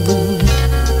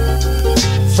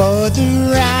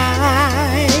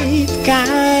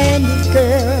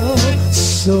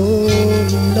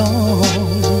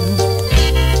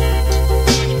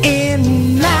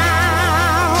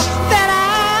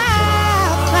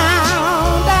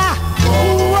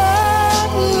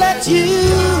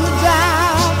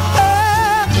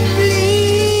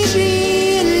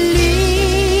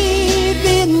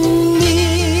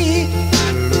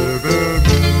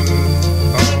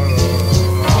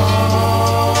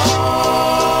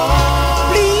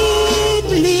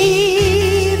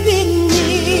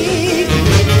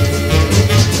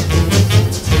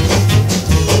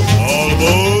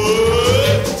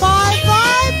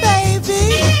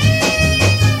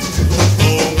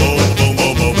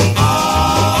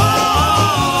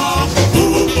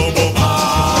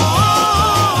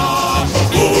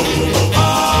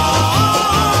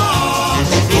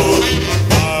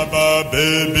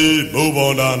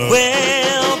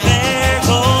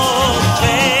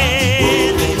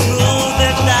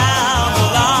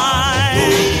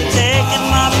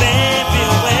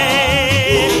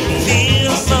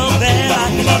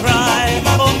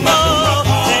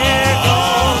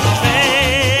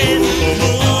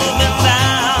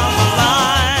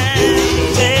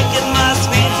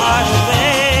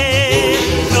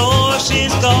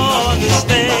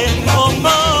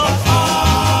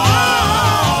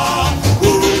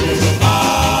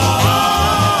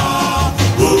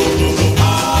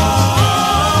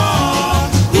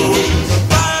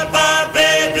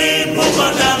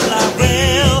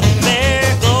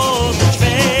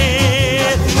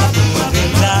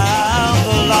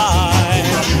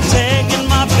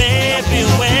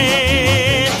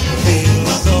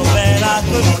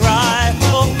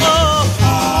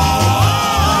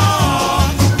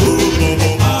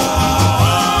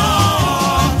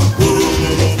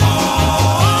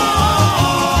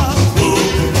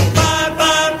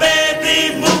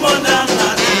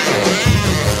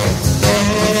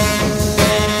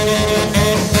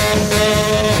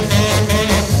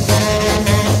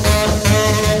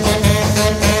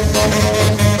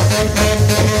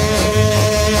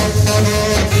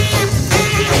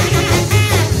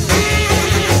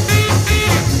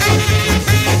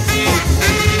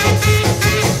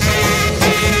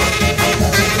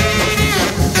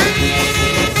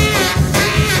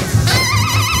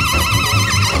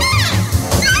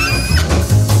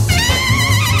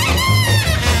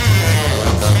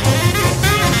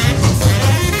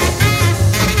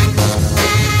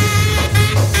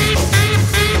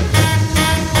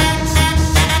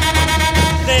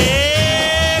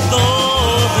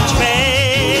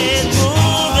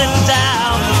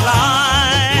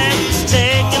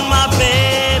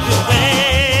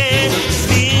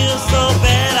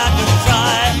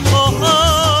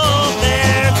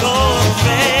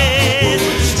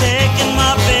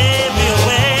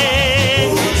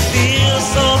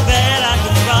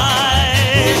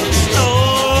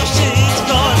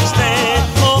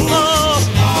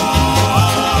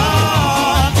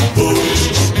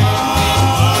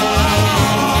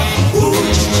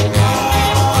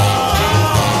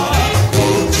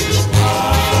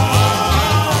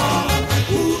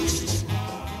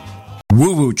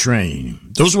Train.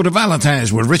 Those were the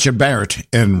Valentines with Richard Barrett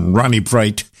and Ronnie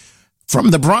Bright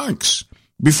from the Bronx.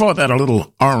 Before that, a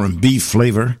little R&B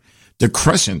flavor. The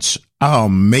Crescents, I'll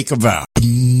Make a Vow.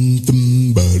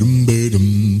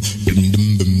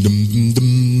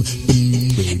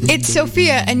 It's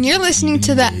Sophia, and you're listening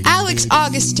to the Alex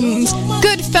Augustine's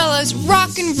Goodfellas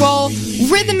Rock and Roll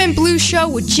Rhythm and Blues Show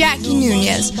with Jackie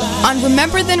Nunez on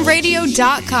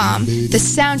RememberThenRadio.com, the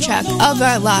soundtrack of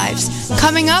our lives.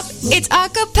 Coming up, it's a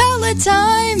cappella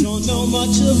time. Don't know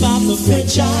much about the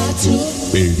French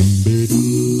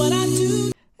but I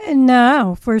do. And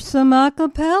now for some a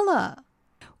cappella.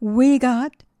 We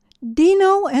got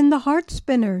Dino and the Heart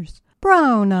Spinners,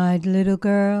 Brown-Eyed Little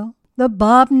Girl. The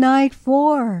Bob Knight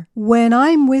 4, When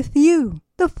I'm With You.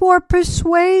 The Four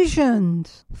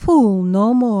Persuasions, Fool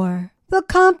No More. The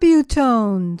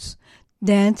Computones,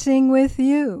 Dancing With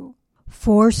You.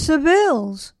 Four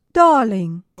Sevilles,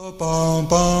 Darling.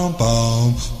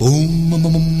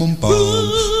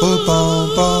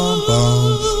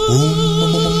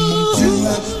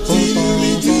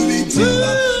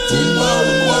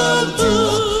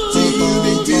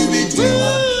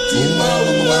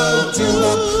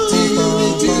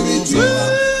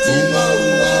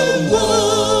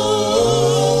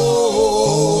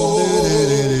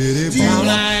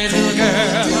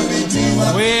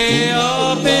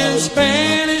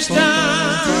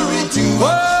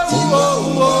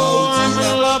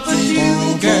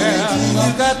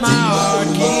 My heart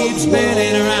keeps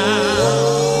spinning around.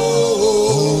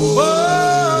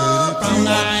 Oh,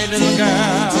 brown-eyed little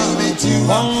girl,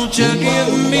 won't you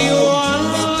give me one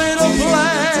little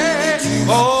play?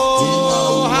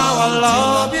 Oh, how I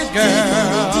love you,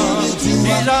 girl.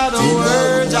 These are the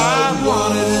words I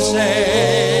wanted to say.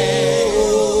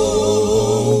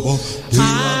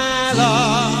 I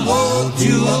love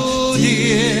you,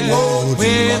 dear,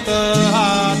 with a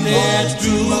heart that's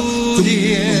true,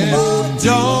 dear.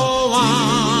 Don't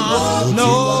want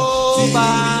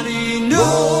nobody know.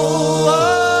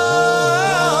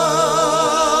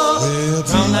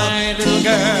 Brown-eyed little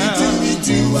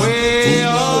girl, way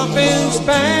up in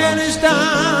Spanish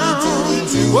Town.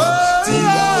 Whoa,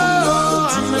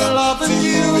 I'm in love with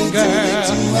you,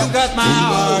 girl. You got my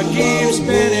heart keep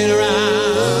spinning around.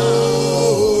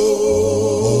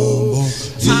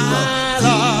 I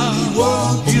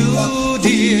love you,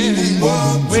 dear,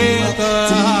 with a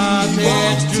heart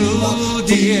that's true,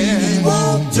 dear.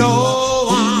 Don't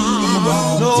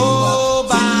want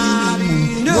nobody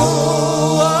know.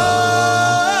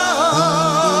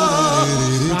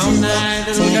 Brown-eyed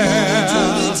little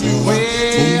girl,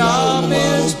 way up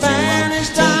in Spanish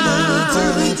Town.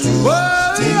 Whoa,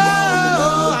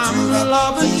 I'm in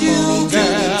love with you,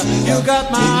 girl. You got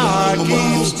my heart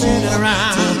keep spinning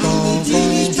around.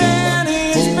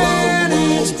 Spinning,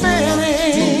 spinning, spinning.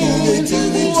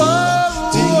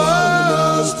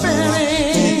 Whoa, spinning.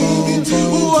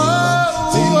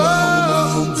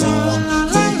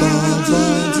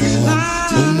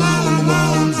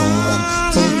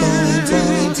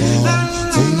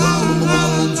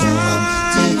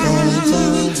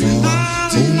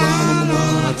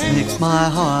 What makes my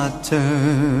heart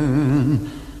turn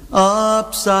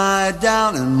upside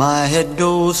down and my head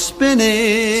goes spinning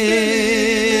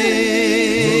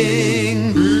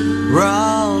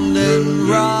round and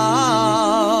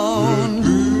round?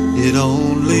 It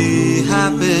only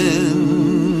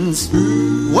happens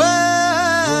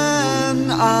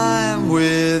when I'm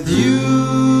with you.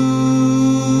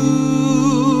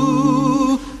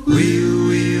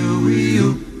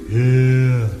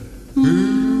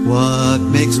 What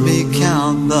makes me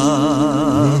count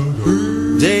the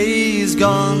days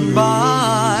gone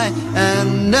by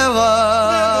and never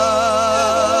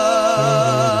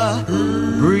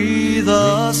breathe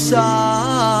a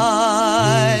sigh?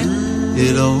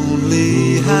 It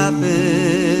only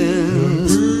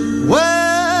happens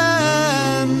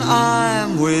when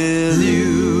I'm with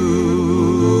you.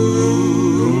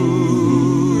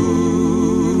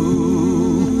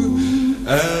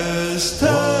 As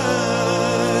time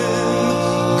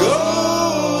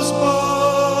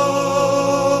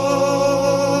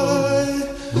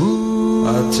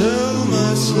tell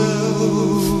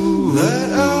myself that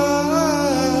I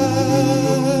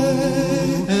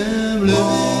am living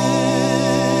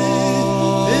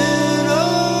in a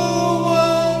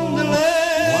wonderland,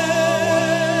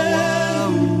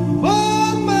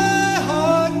 but my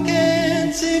heart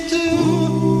can't seem to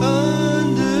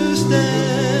understand.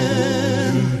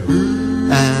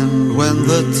 And when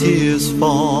the tears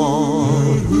fall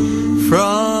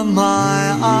from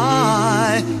my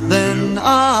eye, then I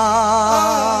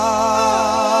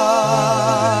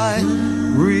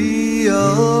realize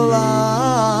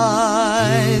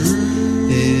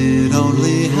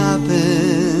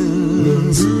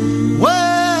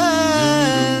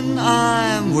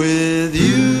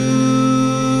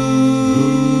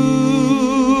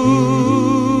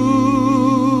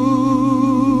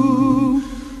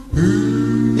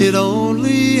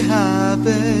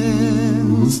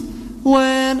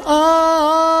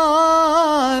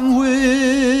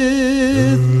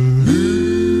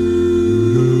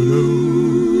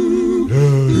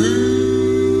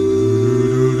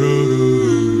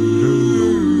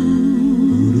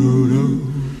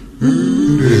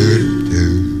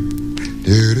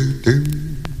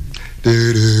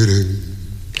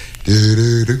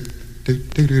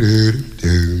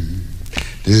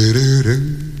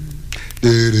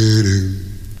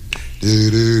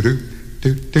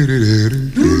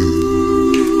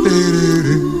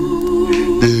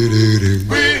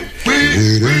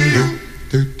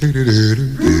You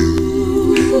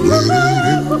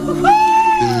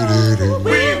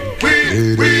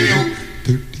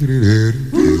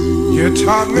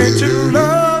taught me to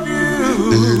love you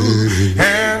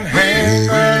and hang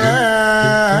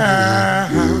around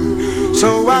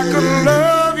so I could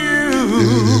love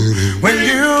you when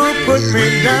you put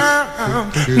me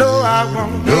down. No, I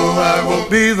won't. No, I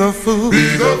won't be the fool.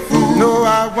 Be the fool. No,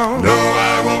 I won't. No,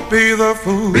 I won't be the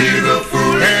fool. Be the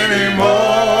fool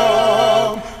anymore.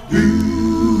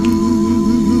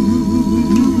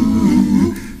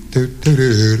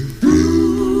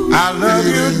 I love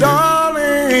you,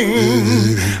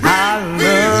 darling. I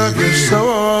love you so.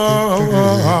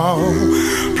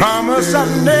 Promise I'll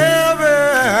never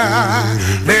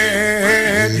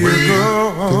let you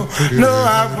go. No,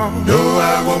 I won't. No,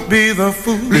 I won't be the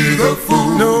fool. Be the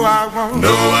fool. No, I won't.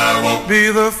 No, I won't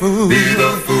be the fool. Be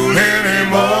the fool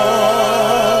anymore.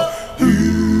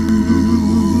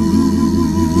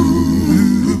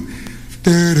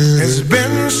 It's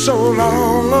been so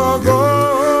long ago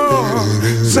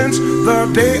since the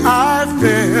day I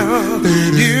fell.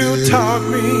 You taught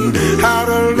me how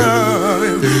to love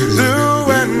you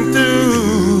through and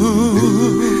through.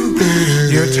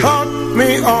 You taught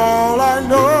me all I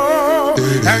know,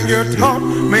 and you taught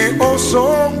me oh so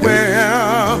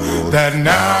well that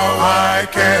now I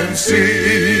can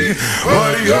see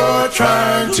what you're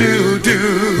trying to do.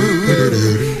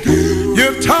 You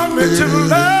taught me to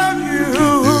love you,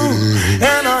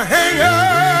 and I hang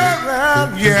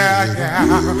around,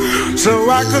 yeah, so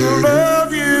I could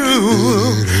love you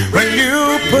when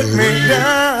you put me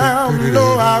down.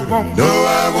 No, I won't. No,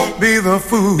 I won't be the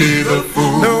fool. Be the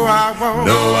fool. No, I won't.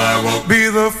 No, I won't be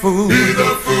the fool. Be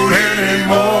the fool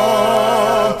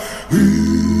anymore.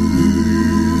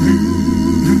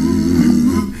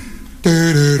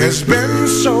 It's been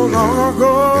so long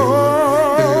ago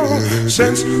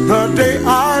since the day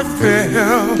I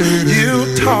fell. You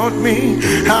taught me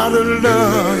how to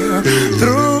love you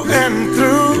through and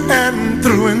through and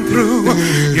through and through.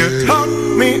 You taught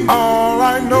me all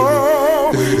I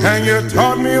know, and you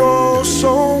taught me oh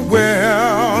so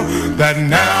well that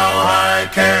now I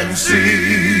can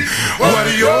see what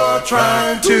you're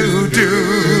trying to do.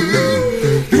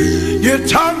 You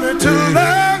taught me to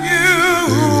love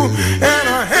you, and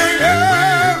I hang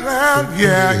around,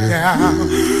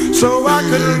 yeah, so I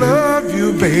could love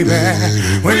you, baby,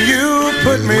 when you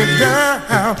put me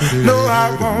down. No,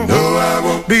 I won't. No, I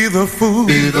won't be the fool.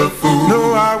 Be the fool.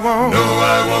 No, I won't. No,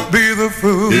 I won't be the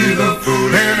fool. Be the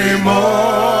fool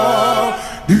anymore.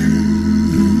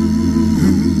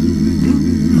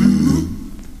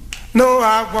 No,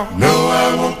 I won't. No,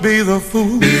 I won't be the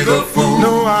fool. Be the fool.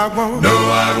 No, I won't. No,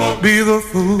 I won't be the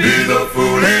fool. Be the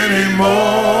fool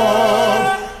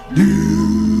anymore.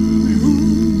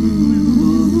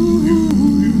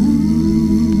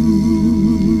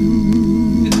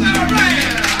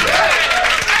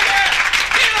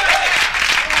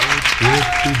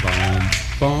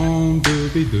 Bom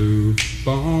dooby doo,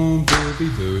 bom dooby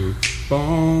doo,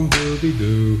 bom dooby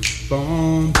doo,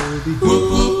 bom dooby doo. Whoop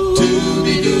whoop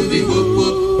dooby dooby whoop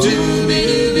whoop dooby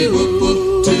dooby whoop whoop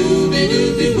dooby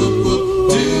dooby whoop whoop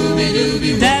dooby dooby.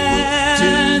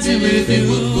 Dancing with you,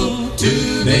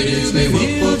 makes me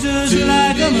feel just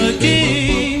like I'm a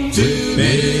king.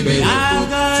 Baby, I've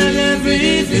got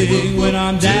everything when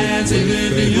I'm dancing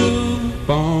with you.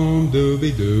 Bom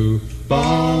dooby doo.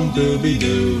 Bom dooby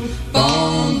doo,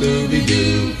 bom dooby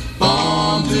doo,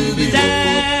 bom dooby doo.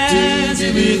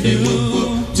 Dancing with you,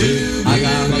 I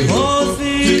got my both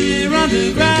feet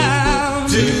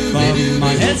underground, but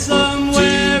my head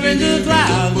somewhere in the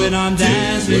cloud when I'm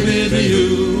dancing with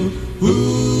you.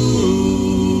 Ooh,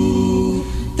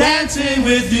 dancing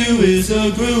with you is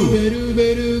a groove.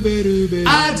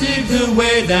 I dig the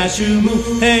way that you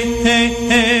move. Hey, hey,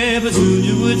 hey, but soon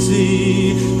you would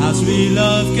see how sweet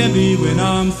love can be when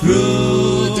I'm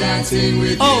through dancing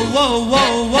with you. Oh, whoa,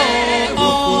 whoa, whoa,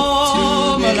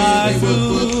 all my life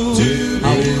through.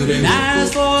 I wouldn't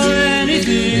ask for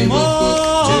anything more,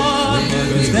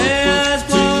 but stay as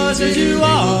close as you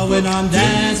are when I'm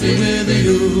dancing with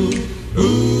you.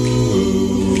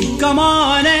 Ooh, come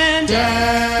on and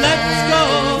dance, let's go.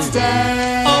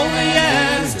 Dance, oh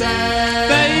yes, dance,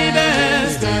 baby,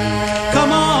 dance,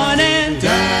 come on and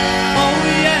dance, oh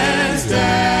yes,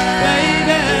 dance,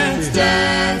 baby,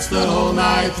 dance the whole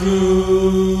night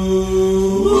through.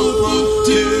 Whoop whoop,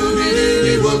 dooby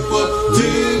dooby whoop whoop,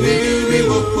 dooby dooby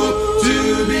whoop whoop,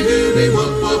 dooby dooby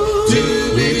whoop whoop,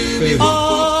 dooby dooby whoop whoop.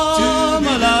 All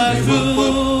my life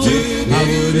through, I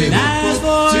wouldn't ask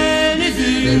for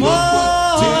anything more,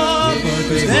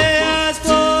 but stay as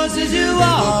close as you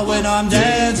are when I'm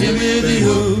dancing with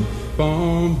you. Bom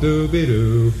boom, dooby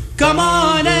doo. Come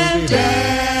on and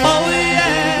dance, oh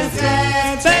yes,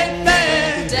 dance,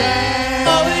 baby, dance,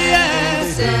 oh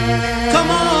yes, dance. Come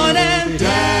on and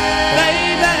dance,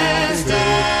 baby, dance,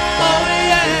 oh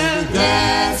yes,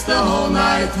 dance the whole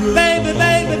night through. Baby,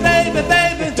 baby, baby,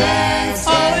 baby, dance,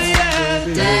 oh yes,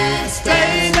 dance,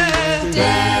 baby,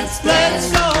 dance,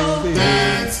 let's go,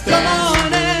 dance, come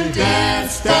on and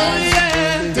dance, oh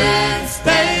yeah, dance,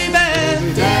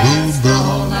 baby, dance the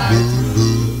whole night through.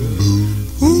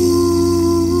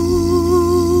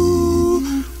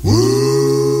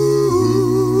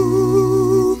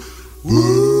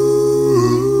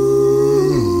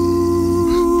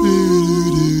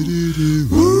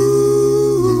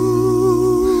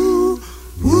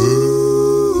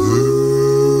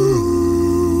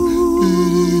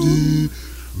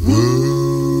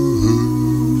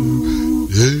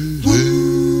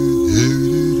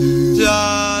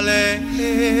 Darling,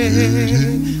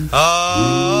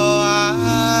 oh,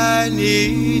 I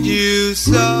need you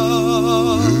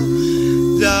so,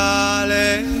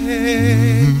 darling,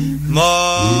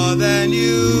 more than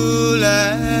you'll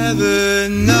ever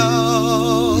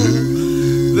know,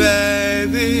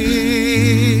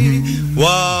 baby,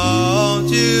 won't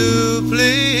you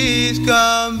please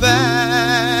come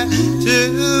back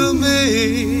to me?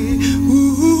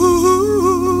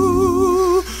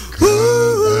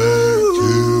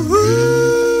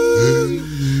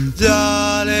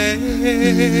 Darling,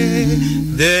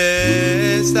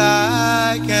 this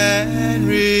I can't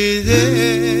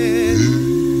resist.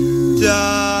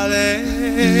 Darling,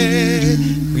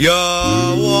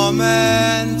 your warm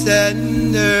and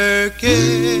tender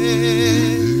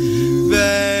kiss,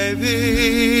 baby,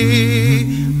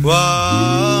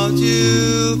 won't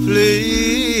you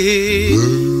please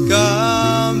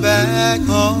come back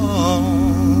home?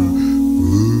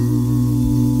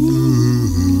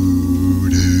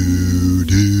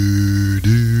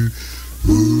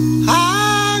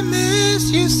 I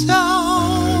miss you so.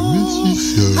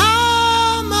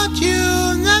 How much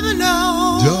you never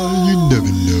know. Darling, you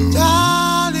never know.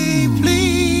 Darling,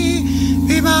 please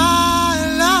be my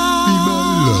love. Be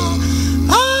my love.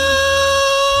 Oh,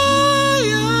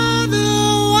 you're the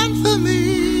one for me.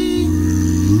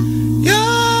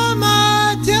 You're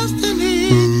my destiny.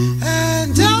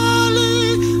 And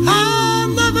darling, I'll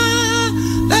never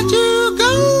let you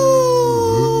go.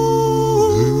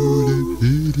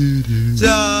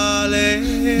 Darling,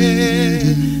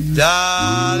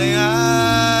 darling,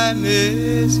 I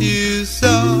miss you so.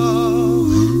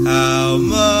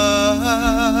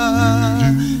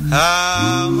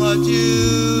 How much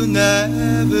you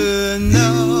never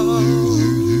know,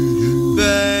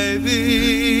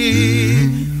 baby.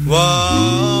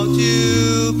 Won't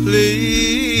you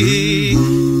please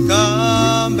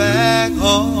come back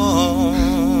home?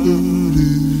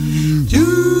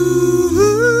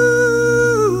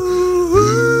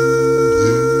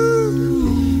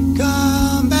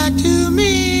 Come back to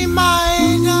me,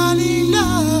 my darling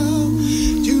love.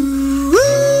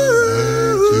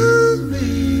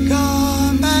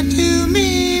 Come back to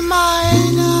me,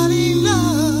 my darling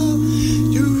love.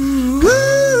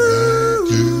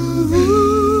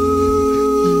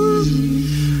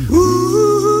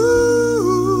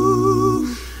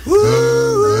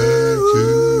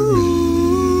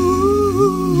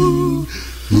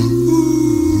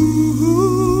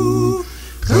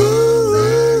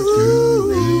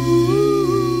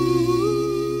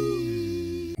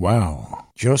 Wow.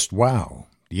 Just wow.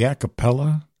 The a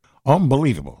cappella,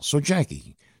 unbelievable. So,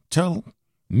 Jackie, tell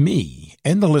me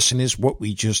and the listeners what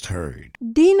we just heard.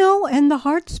 Dino and the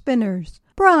Heart Spinners,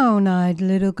 Brown-Eyed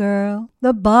Little Girl,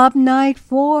 the Bob Night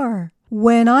Four,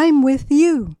 When I'm With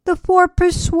You, the Four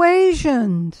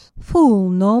Persuasions,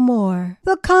 Fool No More,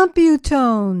 the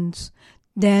Computones,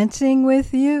 Dancing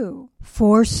With You,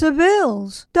 Four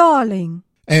Sevilles, Darling.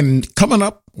 And coming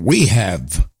up, we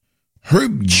have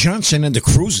Herb Johnson and the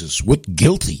Cruisers with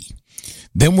Guilty.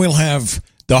 Then we'll have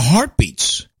the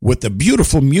Heartbeats with the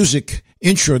beautiful music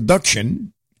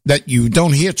introduction that you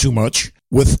don't hear too much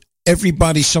with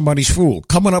Everybody's Somebody's Fool.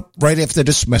 Coming up right after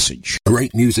this message.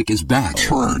 Great music is back.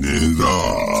 Turn it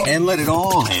up. And let it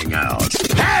all hang out.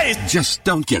 Hey! Just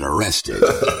don't get arrested.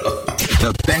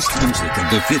 The best music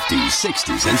of the 50s,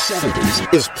 60s, and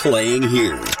 70s is playing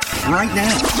here. Right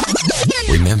now.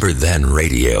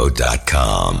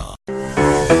 RememberThenRadio.com.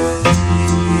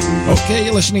 Okay,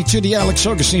 you're listening to the Alex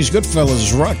Augustine's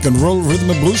Goodfellas Rock and Roll Rhythm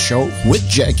and Blues Show with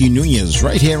Jackie Nunez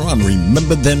right here on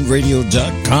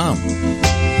RememberThenRadio.com.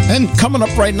 And coming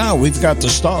up right now, we've got The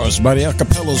Stars by the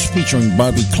Acapellas featuring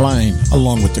Bobby Klein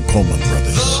along with the Coleman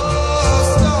Brothers.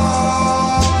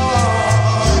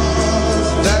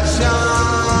 That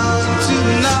shine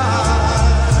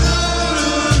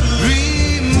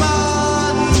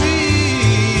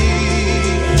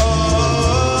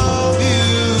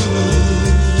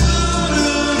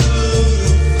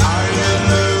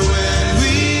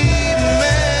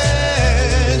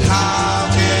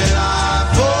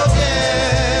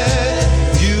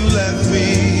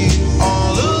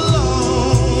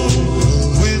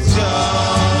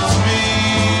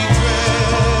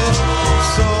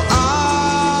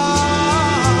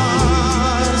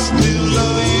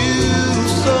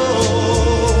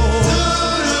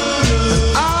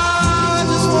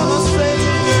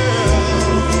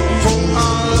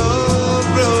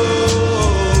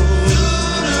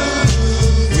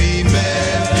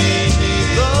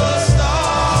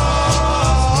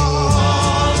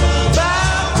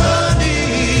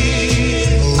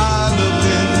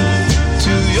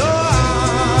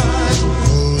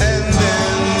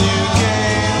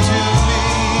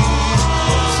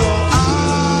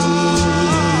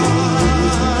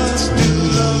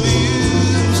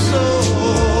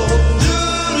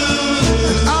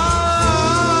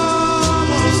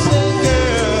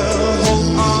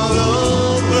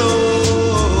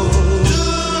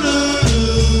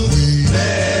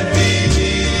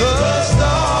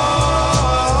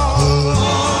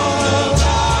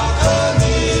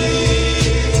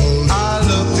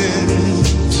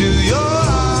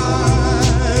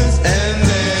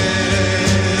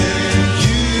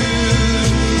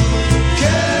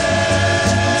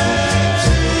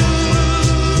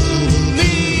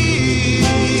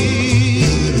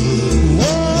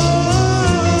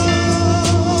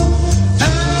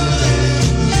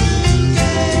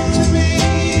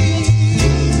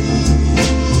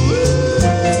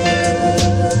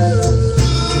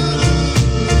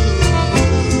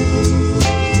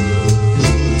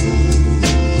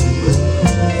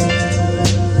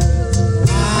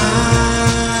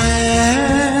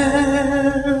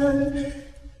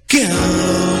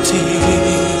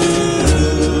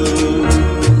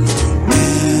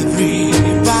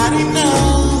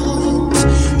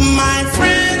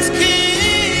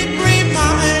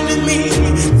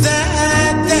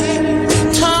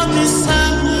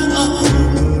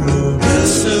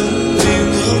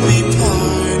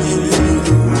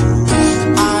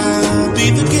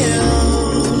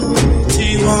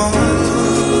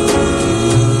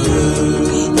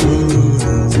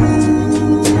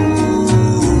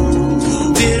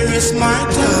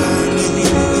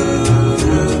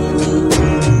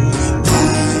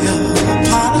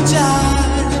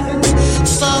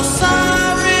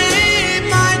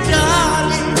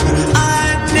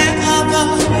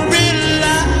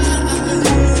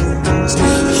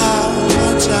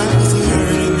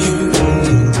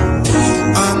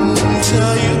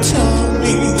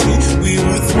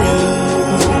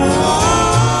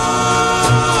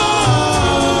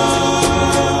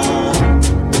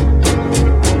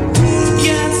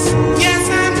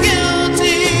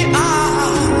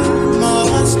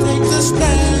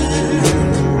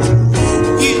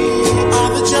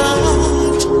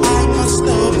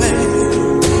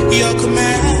your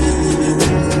command.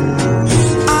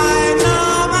 I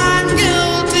know I'm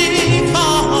guilty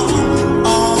for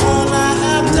all I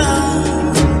have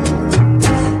done.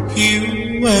 You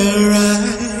were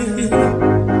right,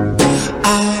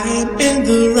 I'm in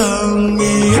the wrong.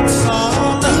 It's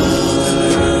all love,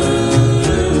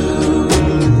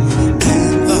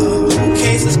 and the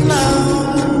case is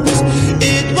closed.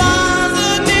 It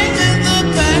wasn't in the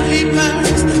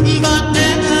papers, but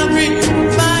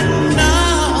everybody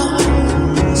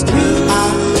knows I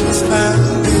was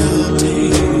found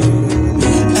guilty,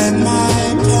 and my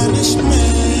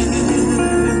punishment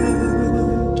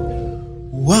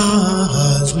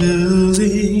was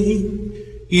losing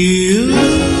you.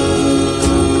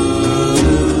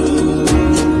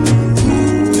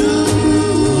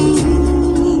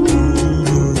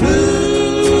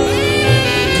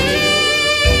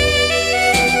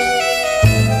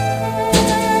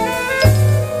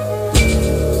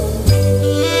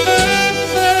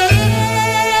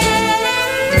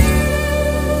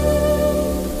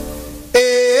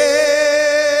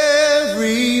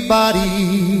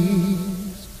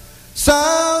 Everybody's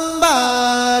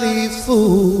somebody's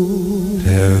fool.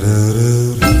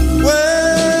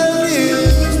 Well,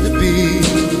 used to be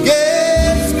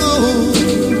get school.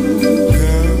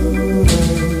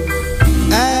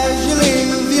 As you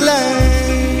live, you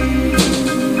learn.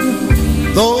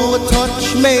 Though a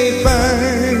touch may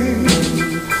burn,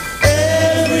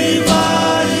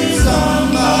 everybody's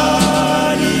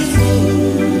somebody's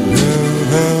fool.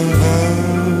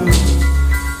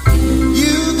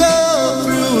 You go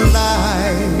through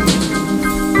life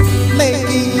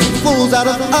making fools out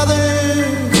of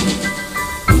others,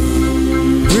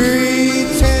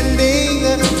 pretending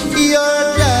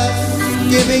you're just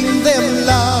giving them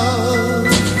love.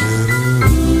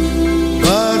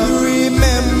 But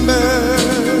remember,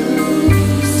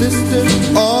 sister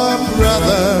or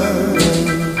brother,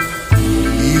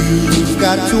 you've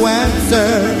got to answer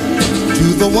to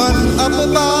the one up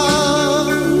above.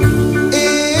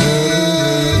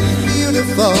 It's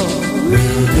beautiful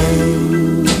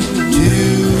to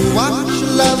watch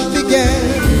love begin,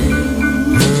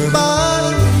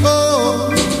 but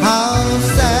oh, how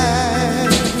sad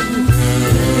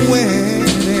when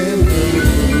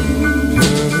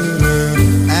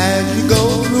as you go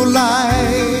through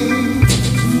life,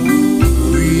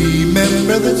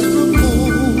 remember this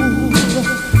rule: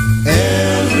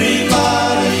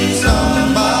 everybody's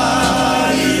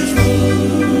somebody's fool.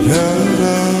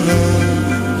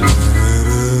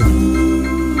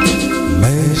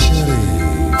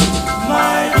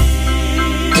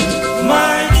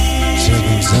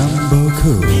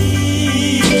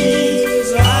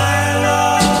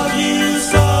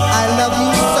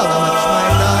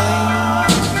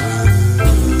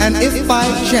 If by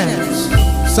chance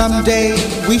someday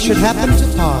we should happen to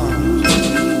part,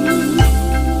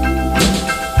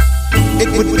 it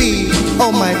would be,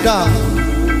 oh my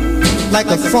darling, like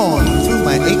a thorn through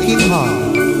my aching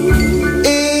heart.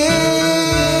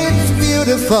 It's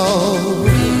beautiful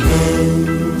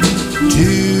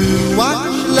to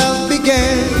watch love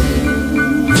begin,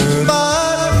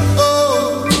 but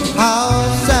oh, how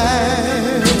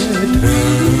sad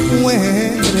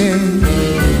when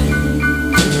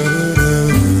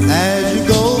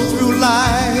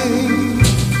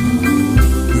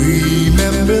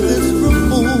remember this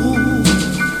rule: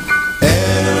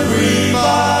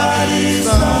 everybody's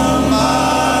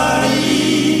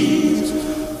somebody's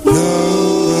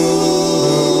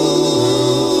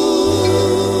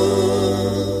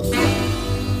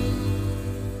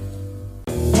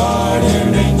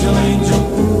guardian angel, angel,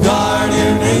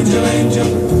 guardian angel, angel,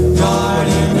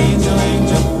 guardian angel,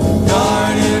 angel,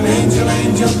 guardian angel,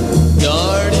 angel,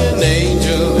 guardian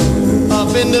angel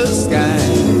up in the sky.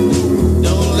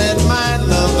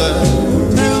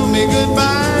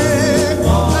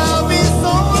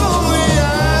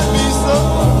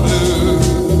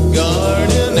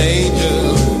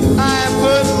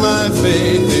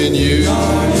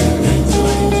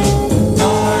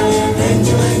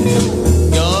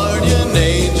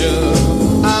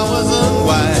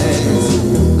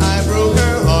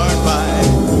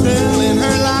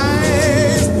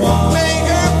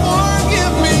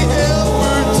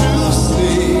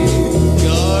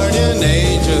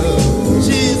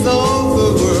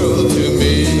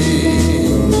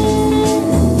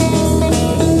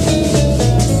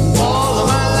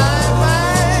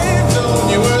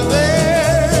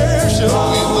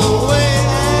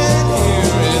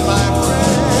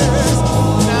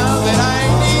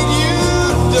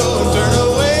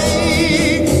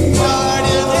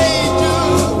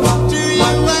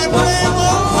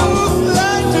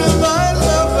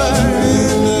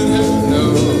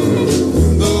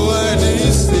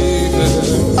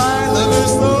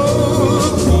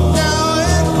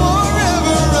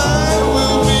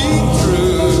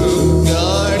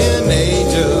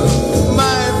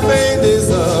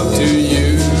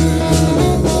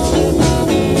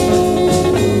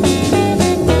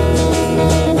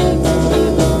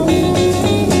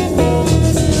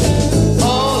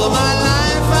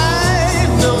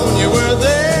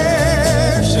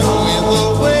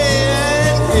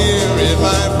 in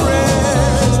my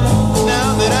breast. Now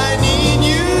that I need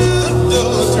you,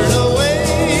 don't turn away.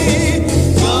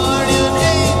 Guardian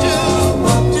angel,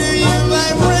 to you I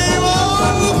pray. Oh,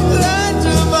 lie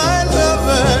to my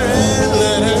lover and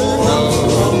let her know.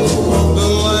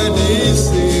 Though I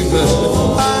deceive her,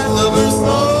 I love her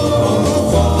so.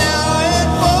 Now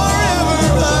and forever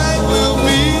I will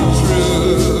be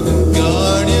true.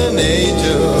 Guardian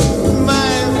angel,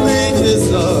 my faith is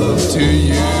up to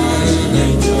you.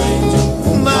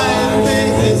 My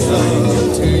faith is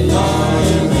up to you.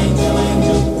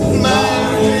 My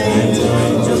faith is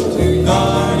up to you.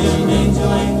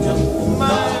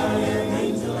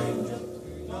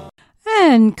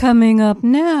 And coming up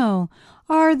now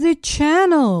are the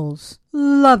Channels,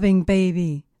 Loving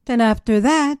Baby. Then after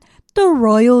that, the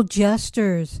Royal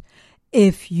Jesters,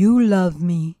 If You Love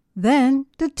Me. Then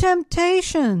the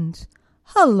Temptations,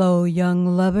 Hello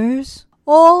Young Lovers.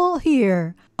 All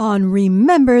here on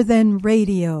Remember Then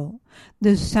Radio,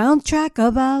 the soundtrack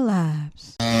of our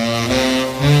lives.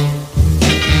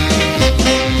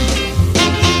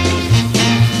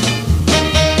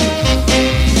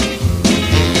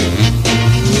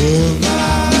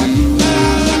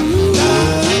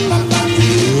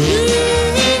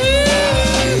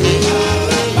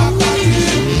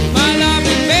 My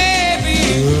loving baby,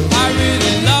 I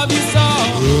really love you so.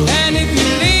 And if you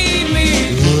leave me,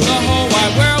 the whole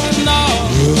wide world will know.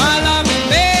 My loving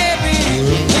baby,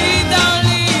 please don't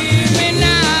leave me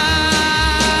now.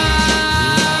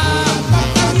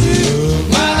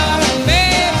 My loving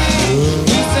baby,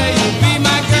 you say you'll be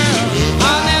my girl.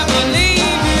 I'll never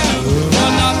leave you for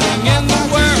nothing in the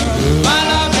world. My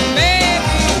loving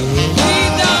baby,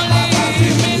 please don't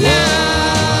leave me now.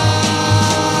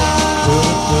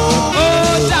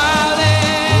 Oh,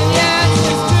 darling, yes,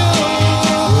 it's true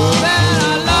that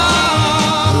I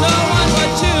love no one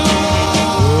but you.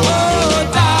 Oh,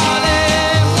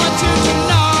 darling, want you to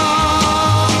know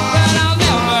that I'll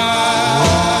never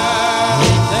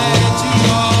let you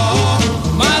go.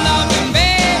 My loving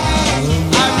baby,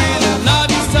 I really love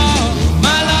you so.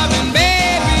 My loving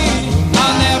baby,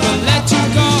 I'll never let you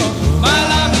go. My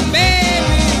loving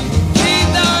baby, please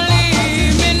don't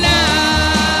leave me now.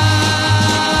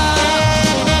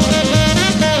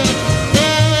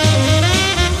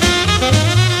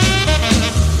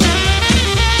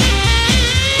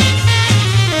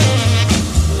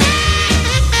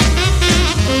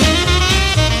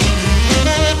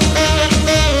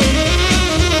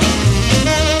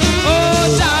 Oh,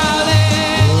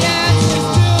 darling, yes, it's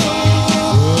true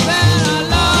that I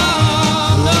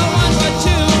love no one but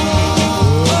you.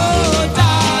 Oh,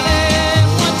 darling,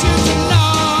 want you to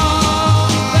know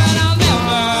that I'll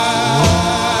never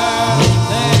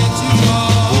let you go.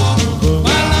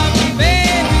 My loving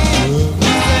baby,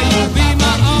 you say you'll be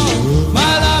my own.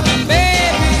 My loving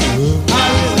baby, I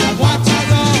really want you to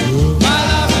go. My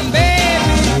loving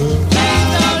baby, please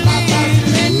don't leave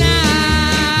me now.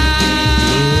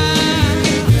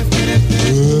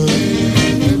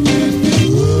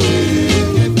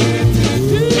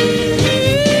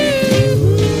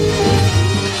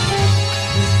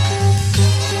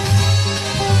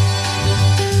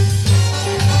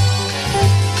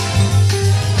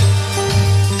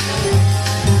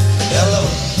 Hello,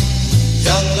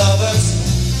 young lovers,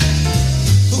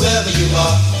 whoever you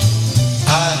are,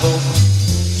 I hope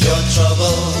your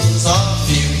troubles are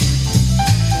few.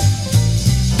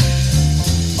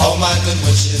 All my good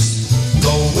wishes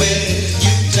go with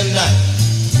you tonight.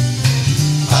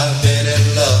 I've been in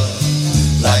love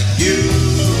like you.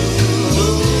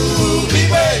 Be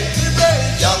brave,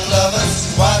 young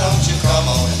lovers, why don't you come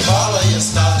on and follow your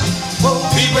star?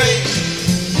 Be brave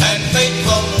and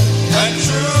faithful and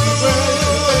true.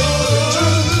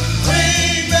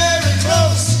 Cling very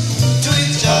close to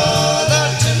each other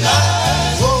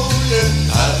tonight.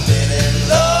 I've been in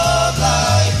love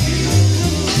like you.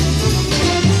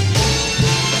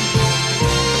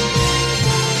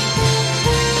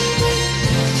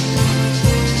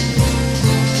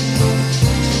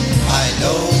 I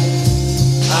know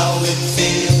how it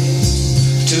feels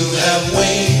to have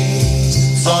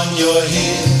wings on your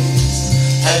heels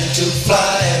and to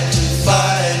fly and to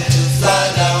fly and to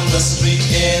fly down the street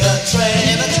in a train,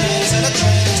 in a trance, in a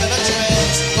trance, in a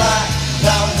trance. Fly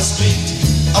down the street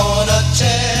on a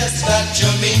chance that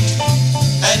you'll meet,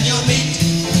 and you'll meet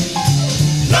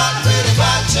not really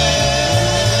by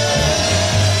chance.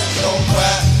 Don't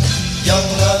cry, young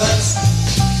lovers,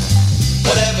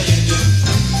 whatever you do,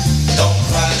 don't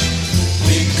cry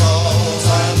because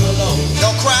I'm alone.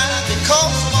 Don't cry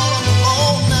because I'm all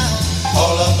alone now.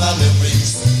 All of my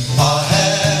memories are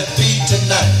had.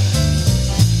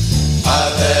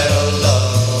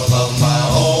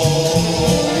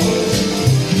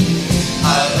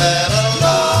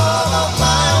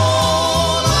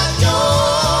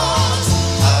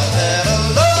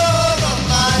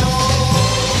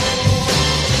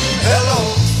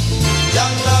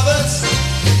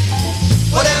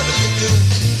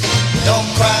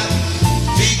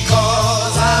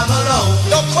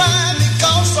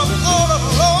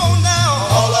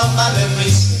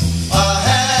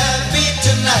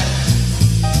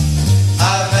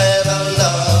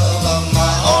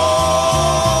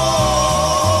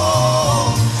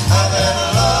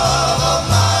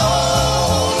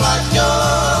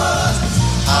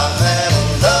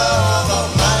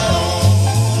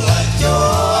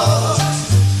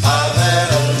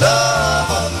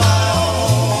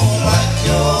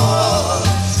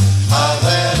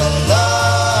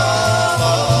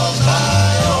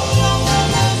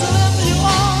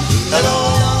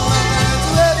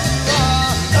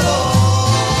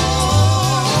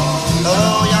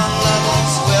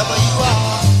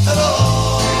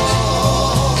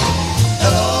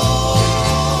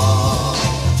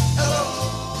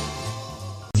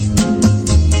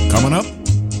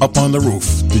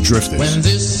 Drifters. When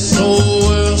this whole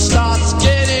world starts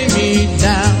getting me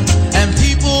down and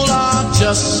people are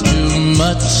just too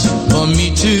much for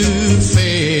me to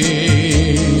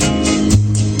face,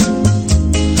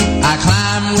 I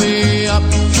climb way up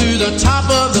to the top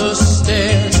of the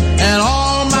stairs and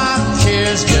all my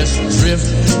cares just drift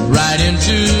right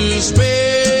into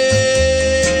space.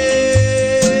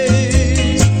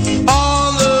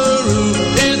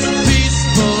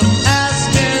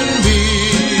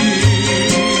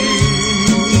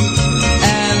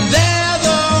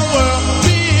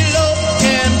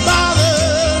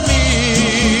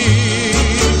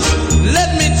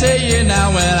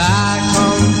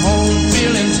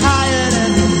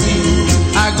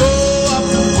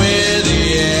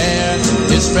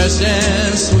 Fresh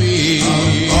and sweet.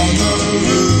 On the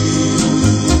roof,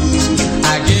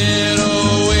 I get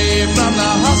away from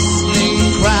the hustling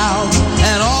crowd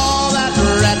and all that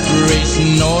rat race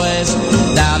noise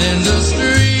down in the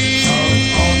street.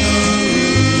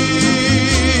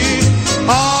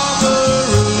 On the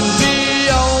roof,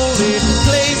 the only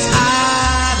place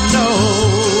I know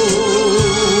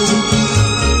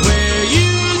where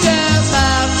you just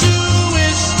have to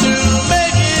wish to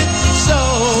make it so.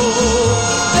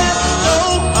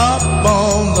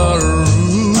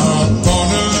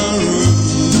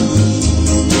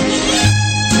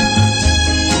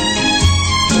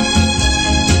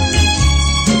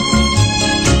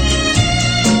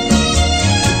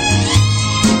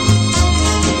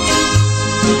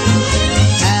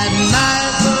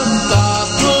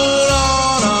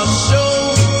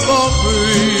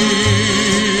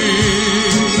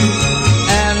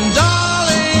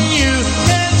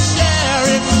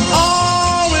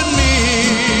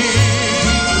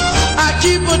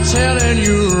 Telling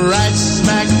you right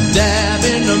smack dab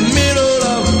in the middle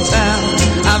of town,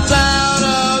 I found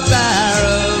a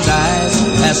paradise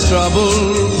that's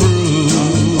trouble-proof.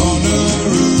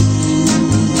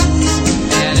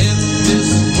 And if this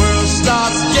world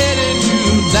starts getting you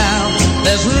down,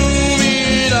 there's room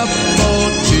enough for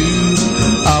two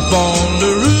up on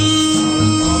the roof.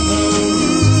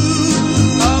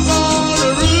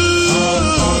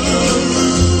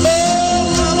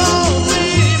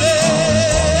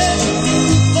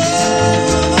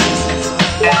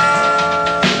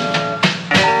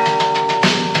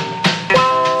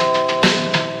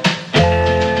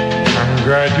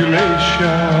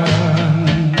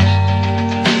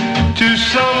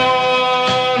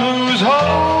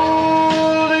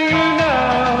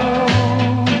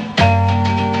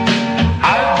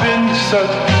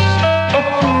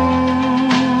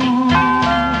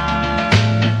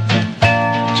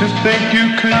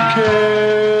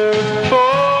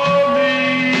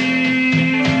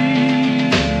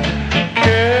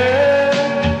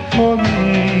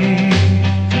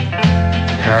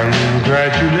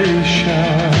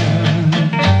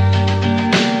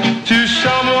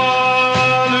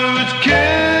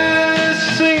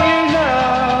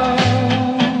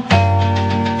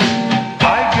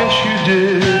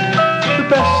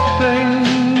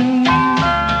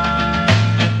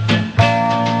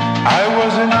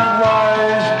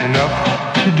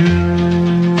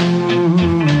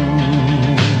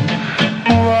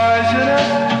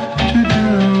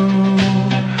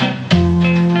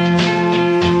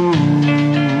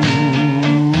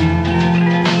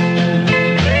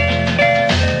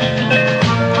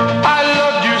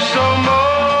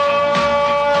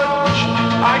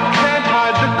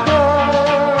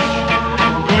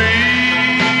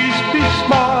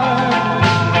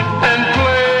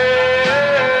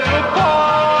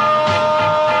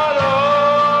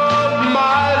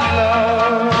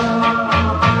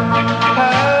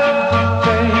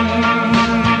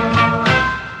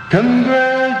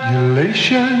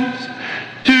 Congratulations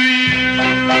to you.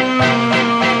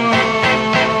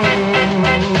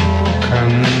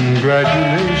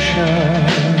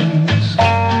 Congratulations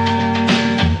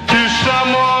to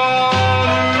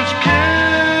someone who's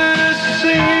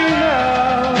kissing you now.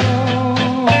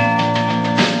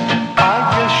 I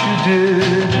guess you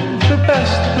did the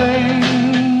best thing.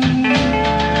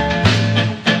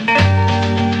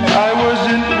 I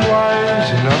wasn't wise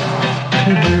enough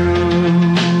to do.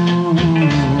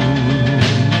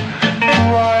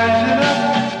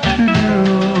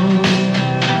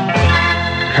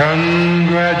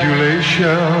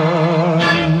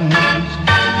 Congratulations,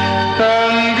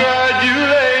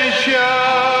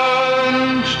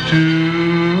 congratulations to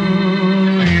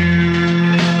you.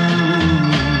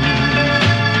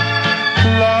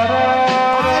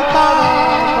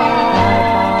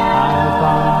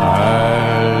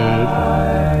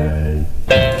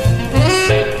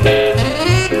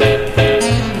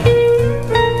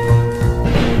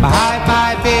 Bye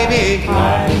bye, baby.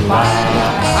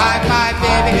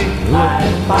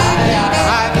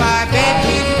 Hi-fi,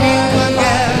 baby, she's a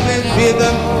girl with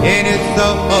rhythm in its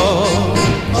soul.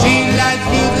 She likes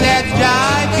music that's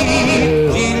jivey.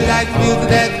 She likes music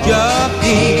that's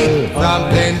jumpy.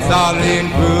 Something solid and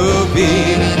groovy.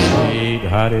 Big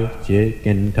hottest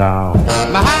chicken cow.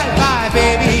 My hi-fi,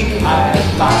 baby.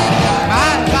 Hi-fi. My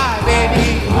hi-fi, baby.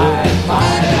 Hi-fi.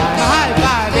 My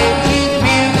hi-fi, baby.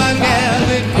 She's a girl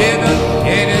with rhythm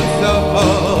in its soul.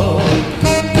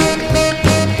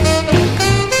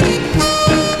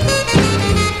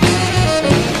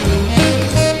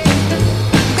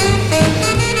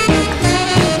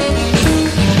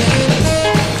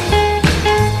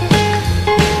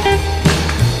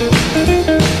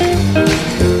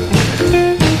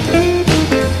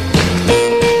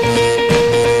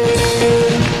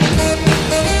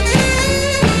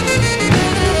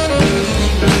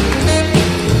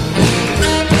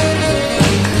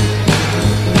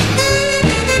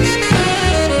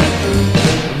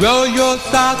 Roll your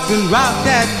socks and rock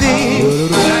that thing.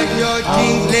 Like your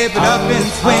jeans, lift it up and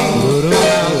swing. The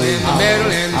girls in the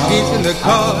middle and the sheets in the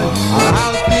chord. The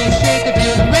house being shaken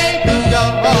till the rain comes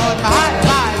down.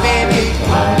 Hi-fi, baby.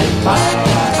 Hi-fi,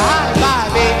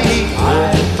 baby.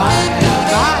 Hi-fi,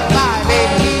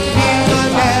 baby. She's a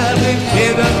girl with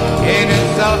rhythm in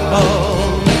its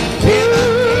soul.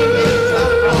 Rhythm in its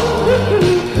soul.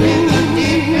 Rhythm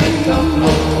in its soul.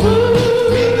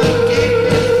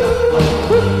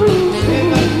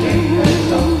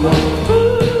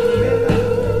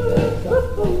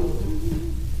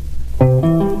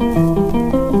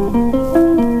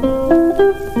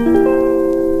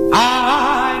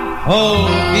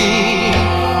 Hoping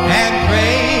and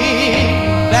praying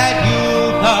that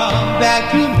you'll come back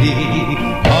to me.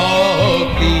 Oh,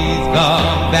 please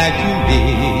come back to me,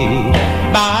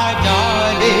 my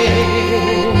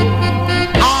darling.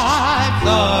 I'm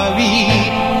sorry,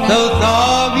 so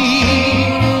sorry,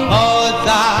 'cause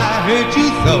I hurt you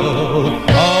so.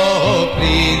 Oh,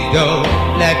 please don't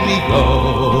let me go,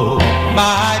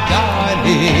 my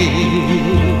darling.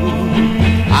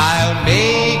 I'll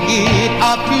make it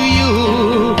up to you.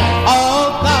 Oh,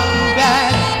 come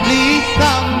back, please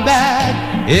come back.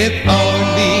 If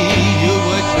only you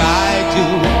would try to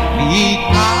be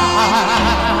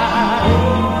kind.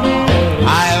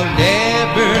 I'll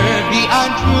never be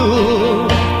untrue.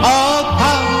 Oh,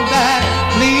 come back,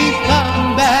 please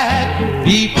come back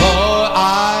before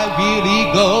I really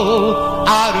go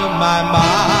out of my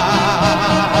mind.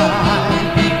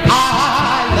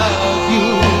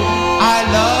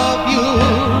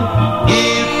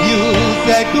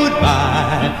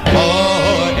 Goodbye,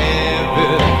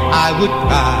 forever I would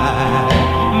cry,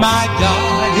 my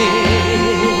darling.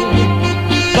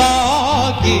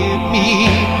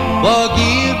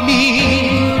 Forgive me,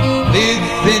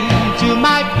 listen to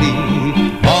my plea.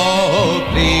 Oh,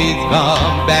 please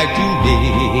come back to me,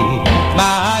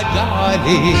 my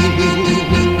darling.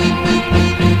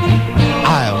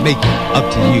 I'll make it up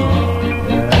to you.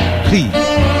 Please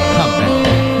come back.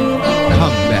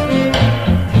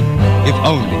 If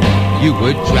only you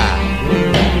would try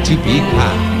to be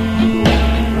kind.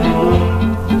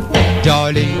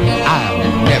 Darling, I'll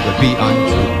never be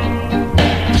untrue.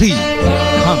 Please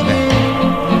come back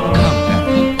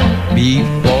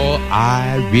before I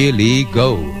really go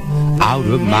out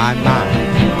of my mind.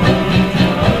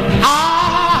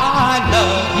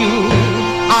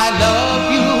 I love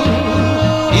you.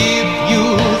 If you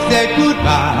said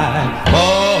goodbye,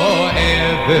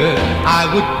 forever I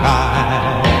would cry,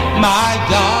 my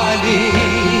darling.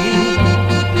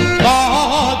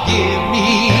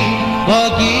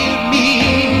 Forgive me,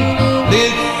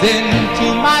 listen to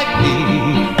my plea.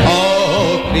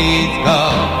 Oh, please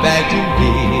come back to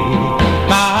me,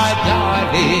 my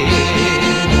darling.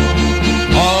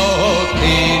 Oh,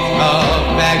 please come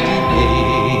back to me,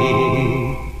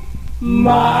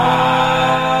 my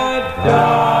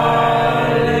darling.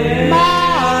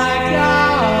 My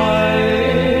darling.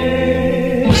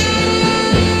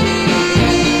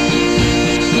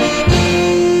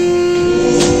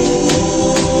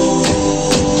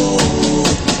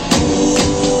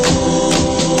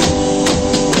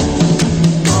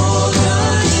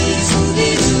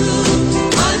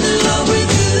 I'm in love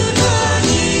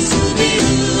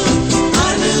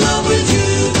with you,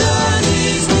 darling.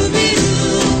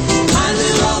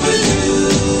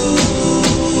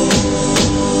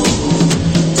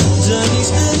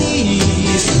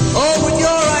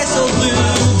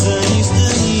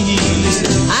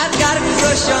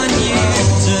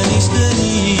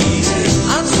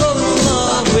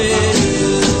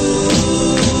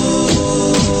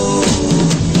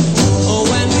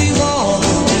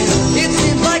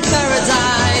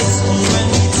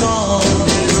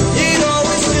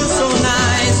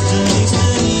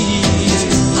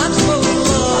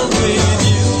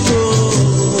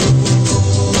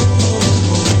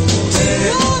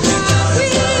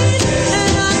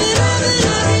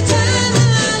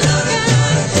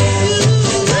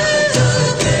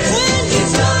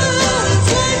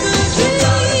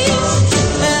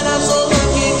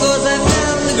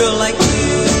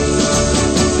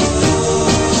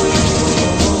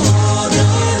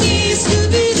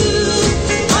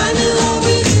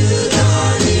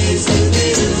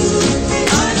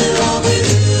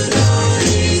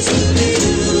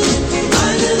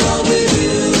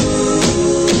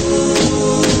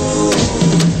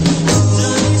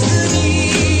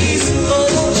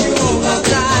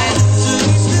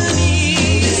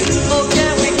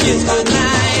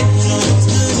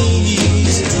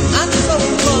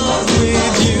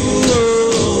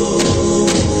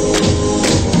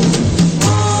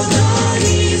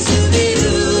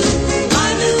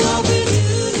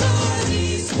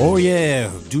 Oh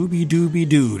yeah, doobie doobie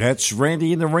doo. That's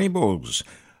Randy and the Rainbows.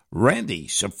 Randy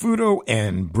Safuto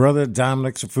and brother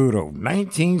Dominic Safuto,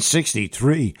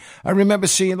 1963. I remember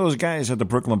seeing those guys at the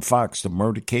Brooklyn Fox, the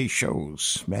Murder Case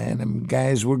shows. Man, them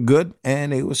guys were good,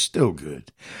 and they were still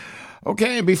good.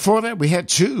 Okay, before that, we had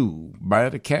two by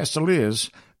the Castaliers,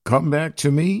 Come Back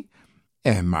to Me,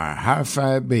 and My High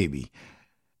Five Baby.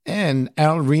 And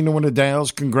Al Reno and the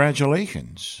Dials,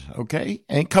 congratulations. Okay,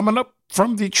 and coming up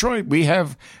from Detroit, we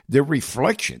have The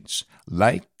Reflections,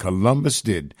 Like Columbus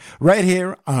Did, right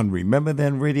here on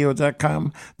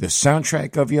RememberThenRadio.com, the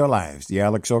soundtrack of your lives. The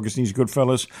Alex Augustine's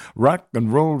Goodfellas Rock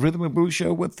and Roll Rhythm and Blues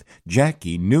Show with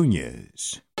Jackie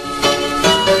Nunez. I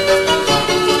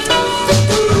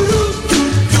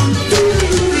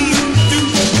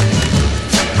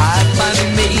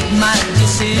finally made my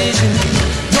decision.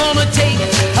 Gonna take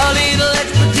a little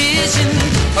expedition.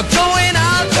 Going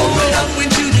out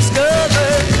to discover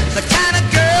the kind of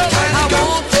girl I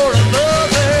want for a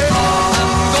lover.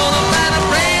 I'm gonna find a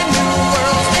brand new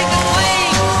world, take a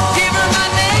claim, give her my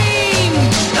name,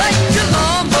 like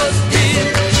Columbus did.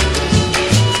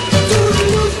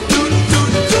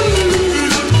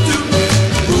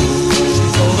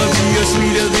 Gonna be a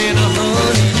sweeter than a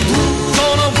honey.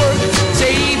 Gonna work,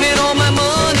 saving all my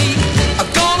money. I'm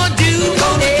gonna do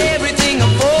everything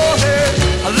for her.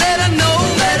 I'll let her know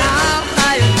that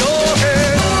I adore her.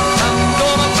 I'm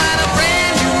gonna find a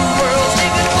brand new world,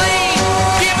 take a claim,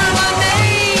 give her my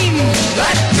name,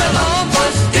 like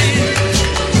Columbus did.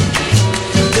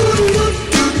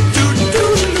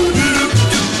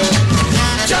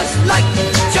 Just like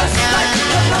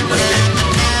Columbus did.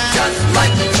 Just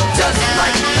like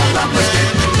Columbus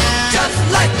did. Just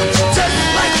like Columbus did.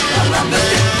 Just like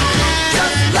Columbus did.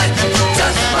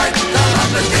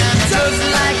 Just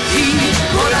like he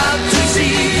rode out to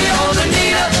sea on the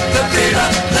Nina, the Bitter,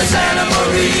 the Santa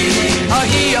Maria.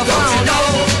 He don't you know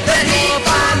that he'll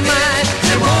find mine?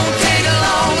 It won't take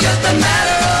long, just a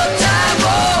matter of time.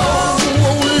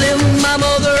 Only my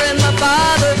mother and my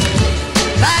father,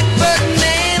 like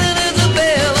Ferdinand and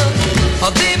Isabella,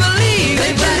 they believe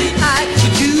that I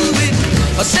could do it.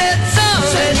 I said, son,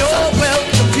 you're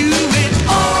welcome to it.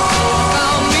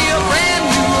 Found me a brand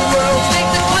new world, take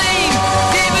the claim,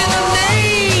 give it a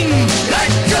name,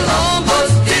 like Columbus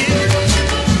did.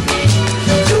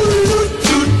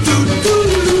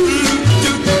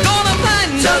 Gonna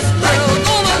find just like,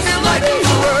 gonna feel like the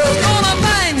world. Gonna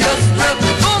find just like,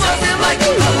 gonna feel like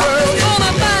the world.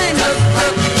 Gonna find just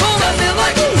like, gonna feel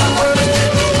like the world.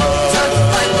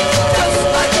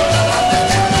 Just like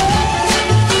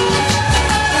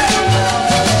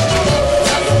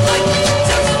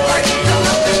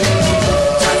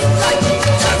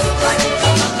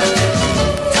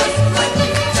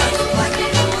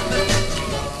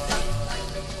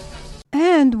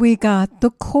And we got The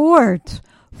Chords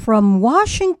from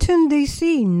Washington,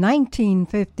 D.C.,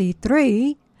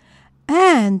 1953,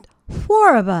 and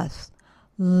Four of Us,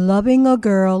 Loving a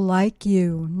Girl Like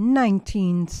You,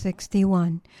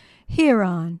 1961, here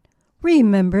on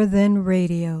Remember Then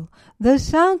Radio, the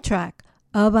soundtrack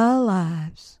of our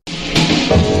lives.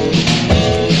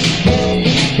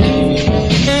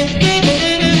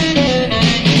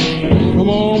 Come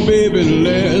on, baby,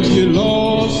 let's get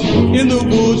lost in the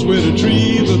woods where the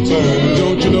trees are tall.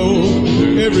 Don't you know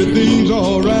everything's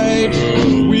alright?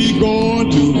 We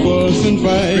going to fuss and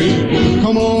fight.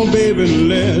 Come on, baby,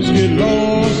 let's get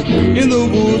lost in the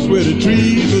woods where the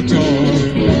trees are tall.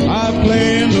 I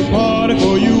planned a party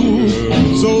for you,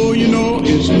 so you know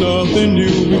it's nothing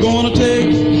new. We're gonna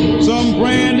take some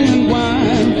brandy and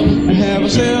wine and have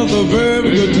ourselves a very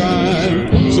good time.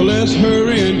 So let's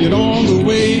hurry and get on the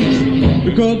way,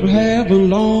 because we have a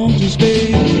long to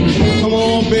stay. Come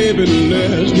on, baby,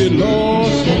 let's get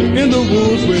lost in the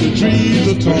woods where the trees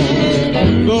are tall.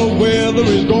 The weather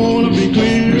is gonna be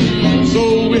clear,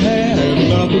 so we have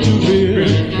nothing to fear.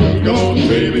 Come on,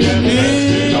 baby, and let's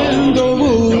get lost in the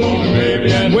woods. Come on,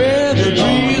 baby, and where the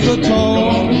trees are tall. Come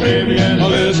on, baby, and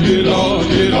let's get lost,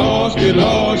 get lost, get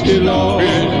lost, get lost.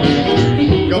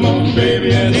 Come on,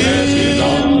 baby, and let's get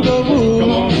lost in the woods.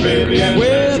 Come on, baby, and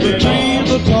where the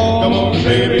trees are tall. Come on,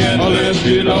 baby, and let's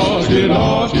get lost, get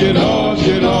lost, get lost,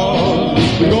 get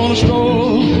lost. We're gonna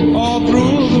stroll all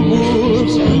through the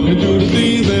woods and do the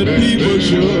things that people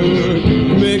should.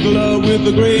 Make love with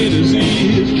the greatest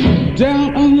ease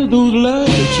down under those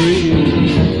lovely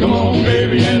trees. Come on,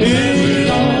 baby, and let's get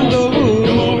lost.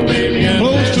 Come on, baby, and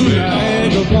close to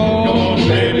Niagara Falls. Come on,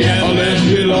 baby, and let's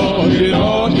get lost, get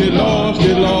lost, get lost,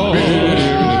 get lost.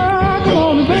 Come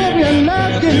on, baby, and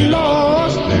let's get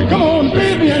lost. Come on,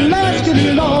 baby, and let's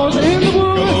get lost in the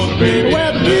woods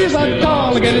where the trees are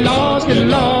tall. Get lost, get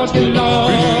lost, get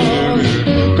lost.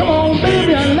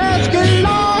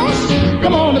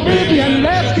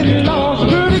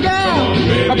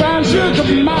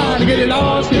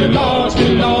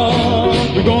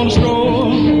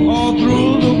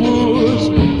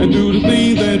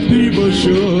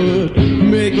 should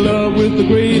make love with the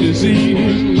greatest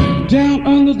ease down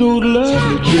under those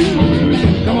lovely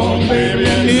trees. Come on, baby,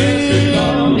 and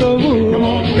in the woods. Come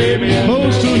on, baby,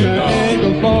 close to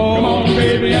Niagara Falls. Come on,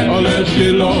 baby, and let's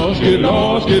get lost, get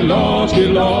lost, get lost, get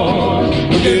lost,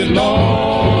 get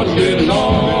lost, get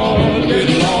lost, get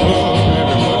lost.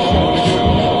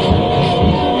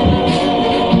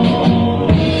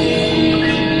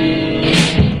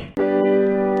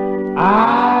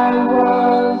 I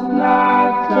was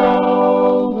not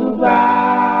told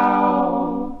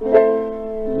about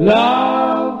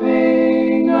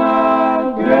loving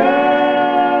a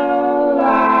girl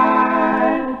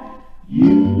like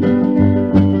you.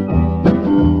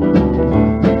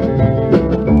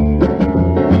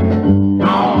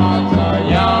 Our hearts are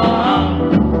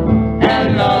young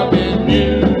and love is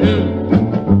new,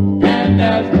 and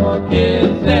as for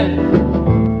kisses,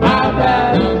 I've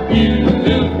had a few.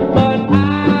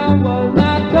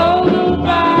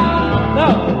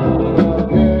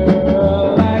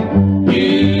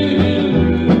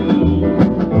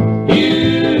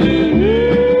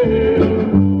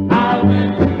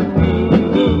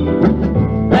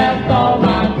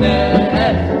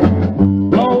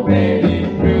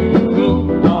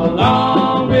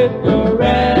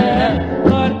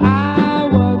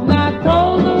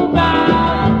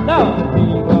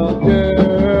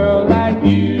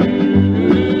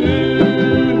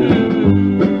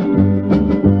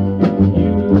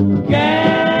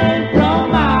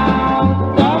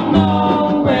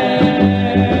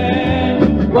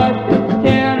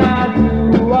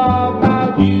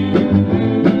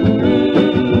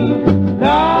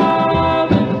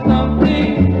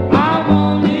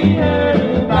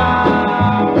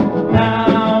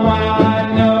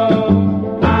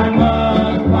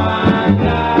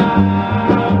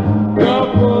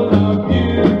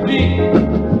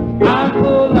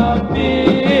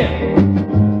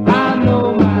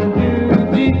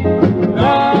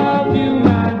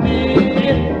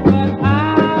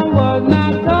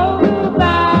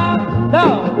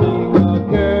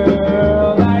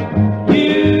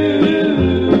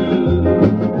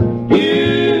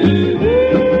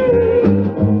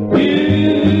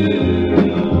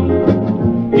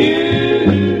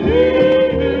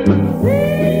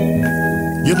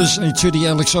 Listening to the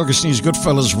Alex Augustine's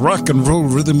Goodfellas Rock and Roll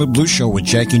Rhythm and Blues Show with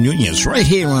Jackie Nunez right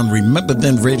here on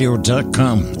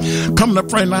RememberThenRadio.com. Coming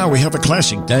up right now, we have a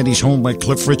classic, Daddy's Home by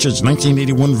Cliff Richards,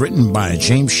 1981, written by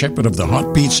James Shepard of the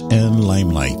Heartbeats and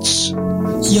Limelights.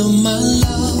 You're my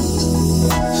love,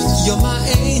 you're my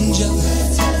angel,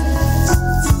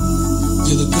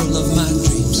 you're the girl of my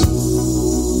dreams,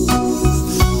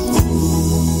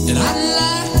 and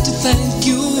I'd like to thank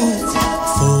you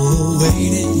for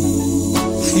waiting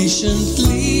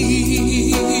patiently.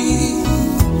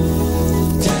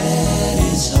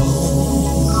 Daddy's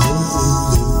home,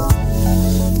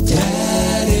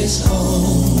 Daddy's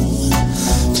home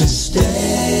to stay.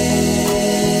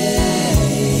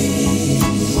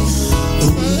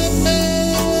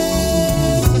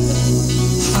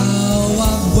 How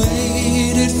I've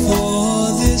waited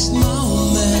for this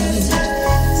moment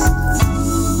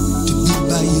to be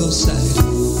by your side.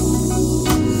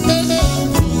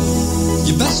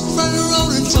 Your best friend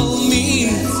wrote and told me you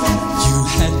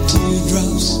had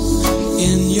teardrops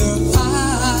in your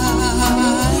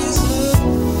eyes.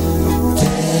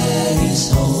 Daddy's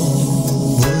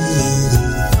home,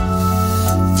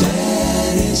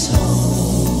 Daddy's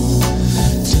home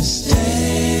to stay.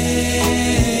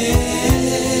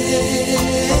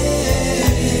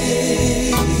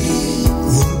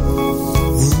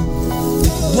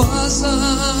 It wasn't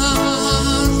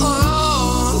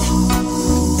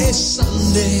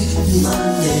Sunday,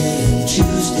 Monday, and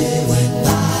Tuesday went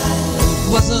by. It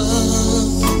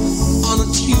wasn't on a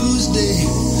Tuesday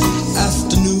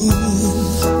afternoon.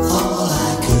 All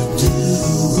I could do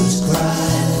was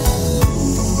cry.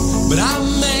 But I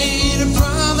made a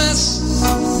promise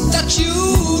that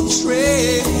you'd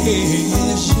treasure.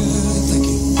 Thank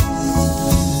you.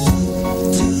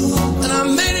 And I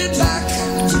made it back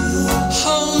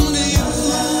home to you.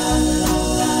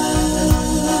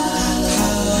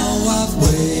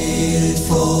 Waited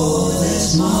for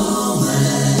this moment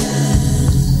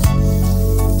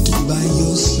to be by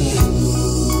your side.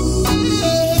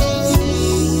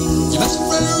 Your best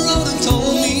friend wrote and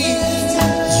told me you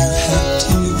had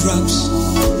teardrops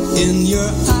in your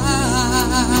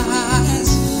eyes.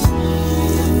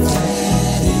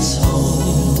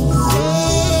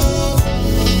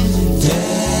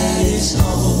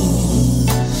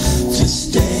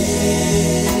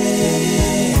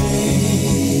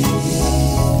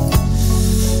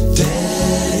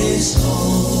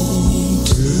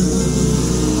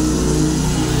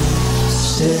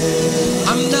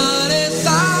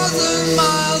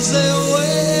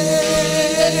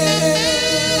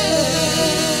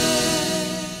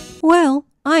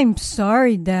 I'm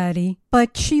sorry, Daddy,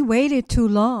 but she waited too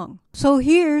long. So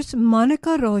here's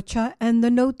Monica Rocha and the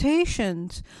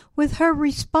notations with her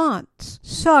response.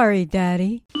 Sorry,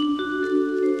 Daddy.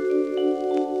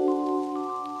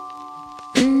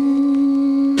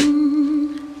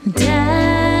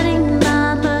 Daddy,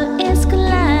 Mama is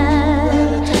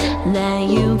glad that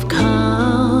you've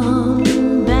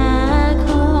come back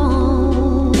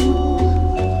home.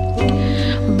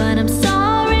 But I'm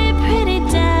sorry, pretty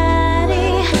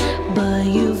Daddy, but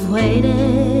you've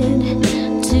waited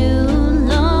too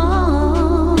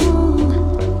long.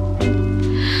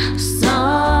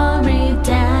 Sorry,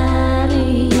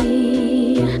 Daddy.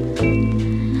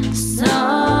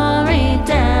 Sorry,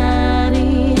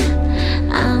 Daddy.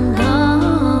 I'm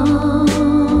gone.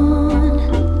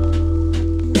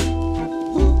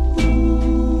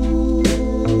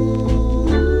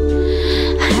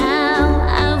 How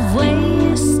I've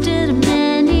wasted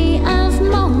many of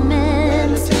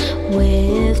moments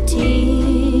with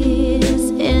tears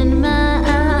in my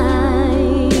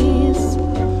eyes.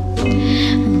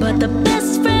 But the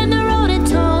best friend I wrote it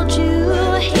told you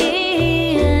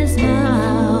he is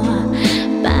now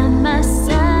by my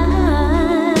side.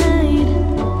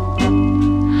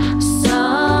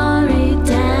 Sorry,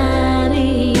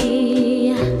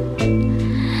 Daddy.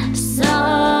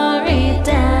 Sorry,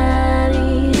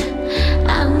 Daddy.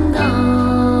 I'm gone.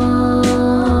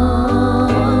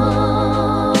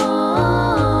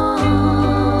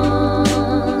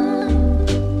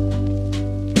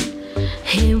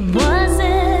 It wasn't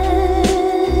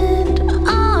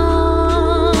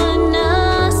on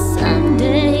a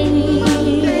Sunday.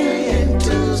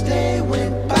 Tuesday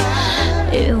went by.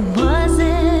 It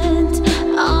wasn't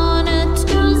on a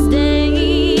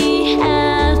Tuesday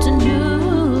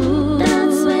afternoon.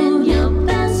 That's when your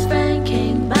best friend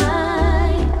came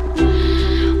by.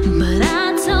 But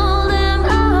I told him,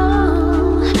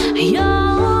 oh,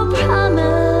 your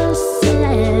promises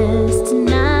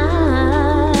tonight.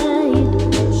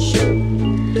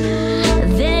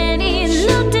 Then he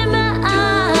looked in my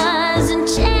eyes and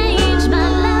changed my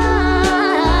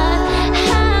life.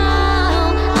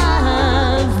 How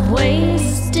I've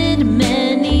wasted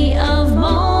many of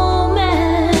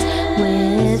moments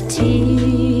with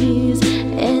tears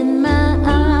in my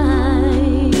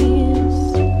eyes.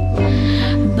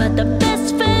 But the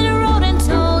best friend wrote and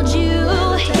told you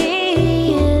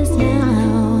he is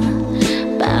now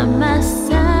by my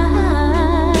side.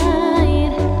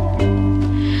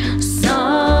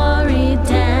 Sorry,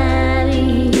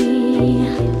 Daddy.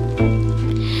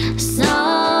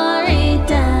 Sorry,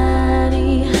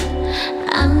 Daddy.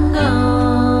 I'm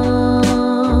gone.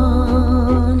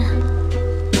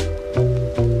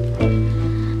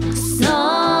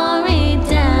 Sorry,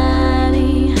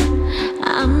 Daddy.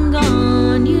 I'm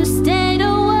gone. You stayed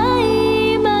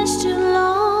away much too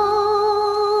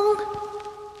long.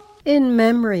 In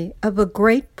memory of a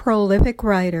great prolific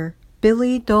writer,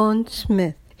 Billy Dawn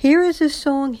Smith. Here is a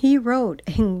song he wrote,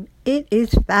 and it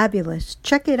is fabulous.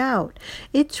 Check it out.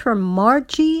 It's from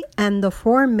Margie and the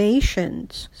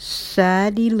Formations,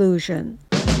 Sad Illusion.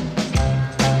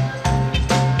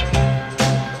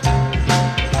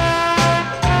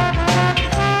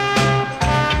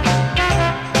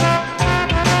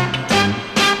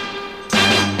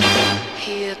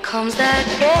 Here comes that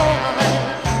boy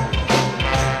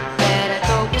that I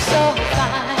thought was so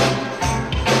fine.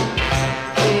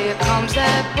 Here comes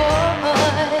that boy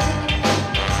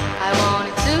I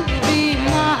wanted to be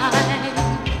mine.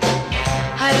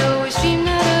 I'd always dreamed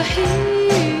that he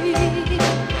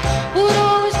would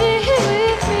always be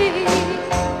with me.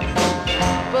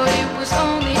 But it was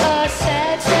only a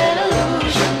sad, sad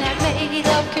illusion that made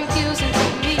love confusing to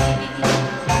me.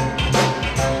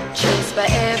 Chased by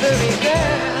every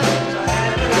girl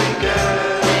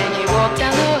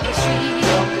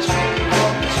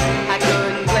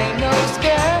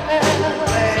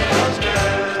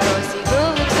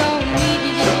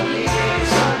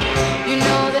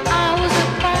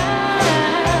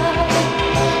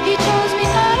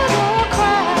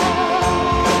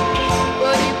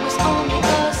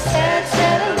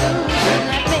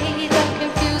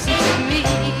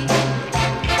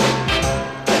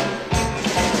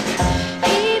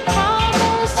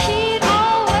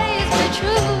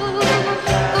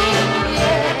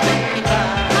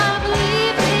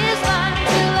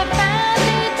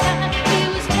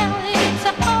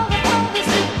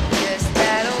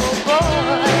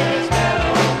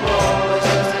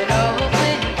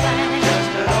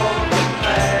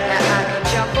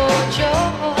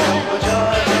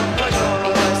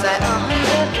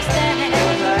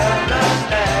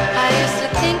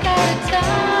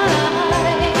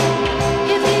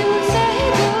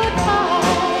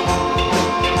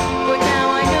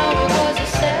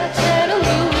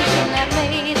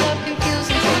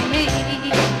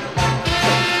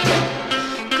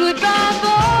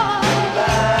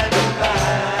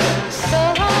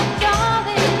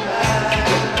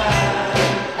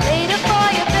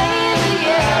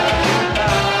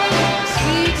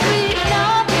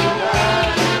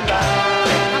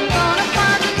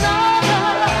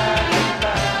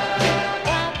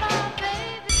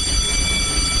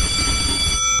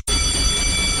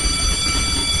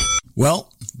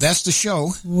Well, that's the show.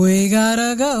 We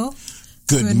gotta go.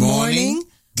 Good morning,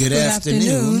 good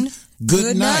afternoon,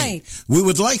 good night. We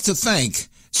would like to thank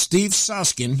Steve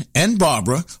Soskin and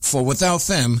Barbara, for without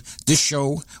them, this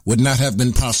show would not have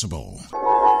been possible.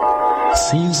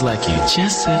 Seems like you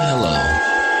just said hello.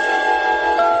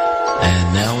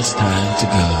 And now it's time to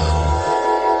go.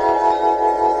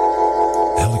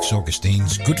 Alex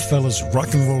Augustine's Goodfellas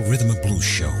Rock and Roll Rhythm and Blues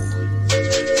Show.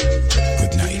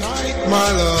 Good night.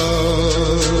 My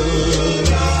love,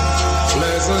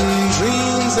 pleasant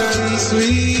dreams and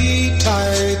sleep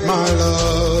tight, my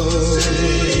love.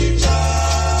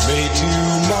 May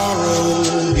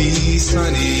tomorrow be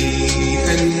sunny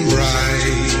and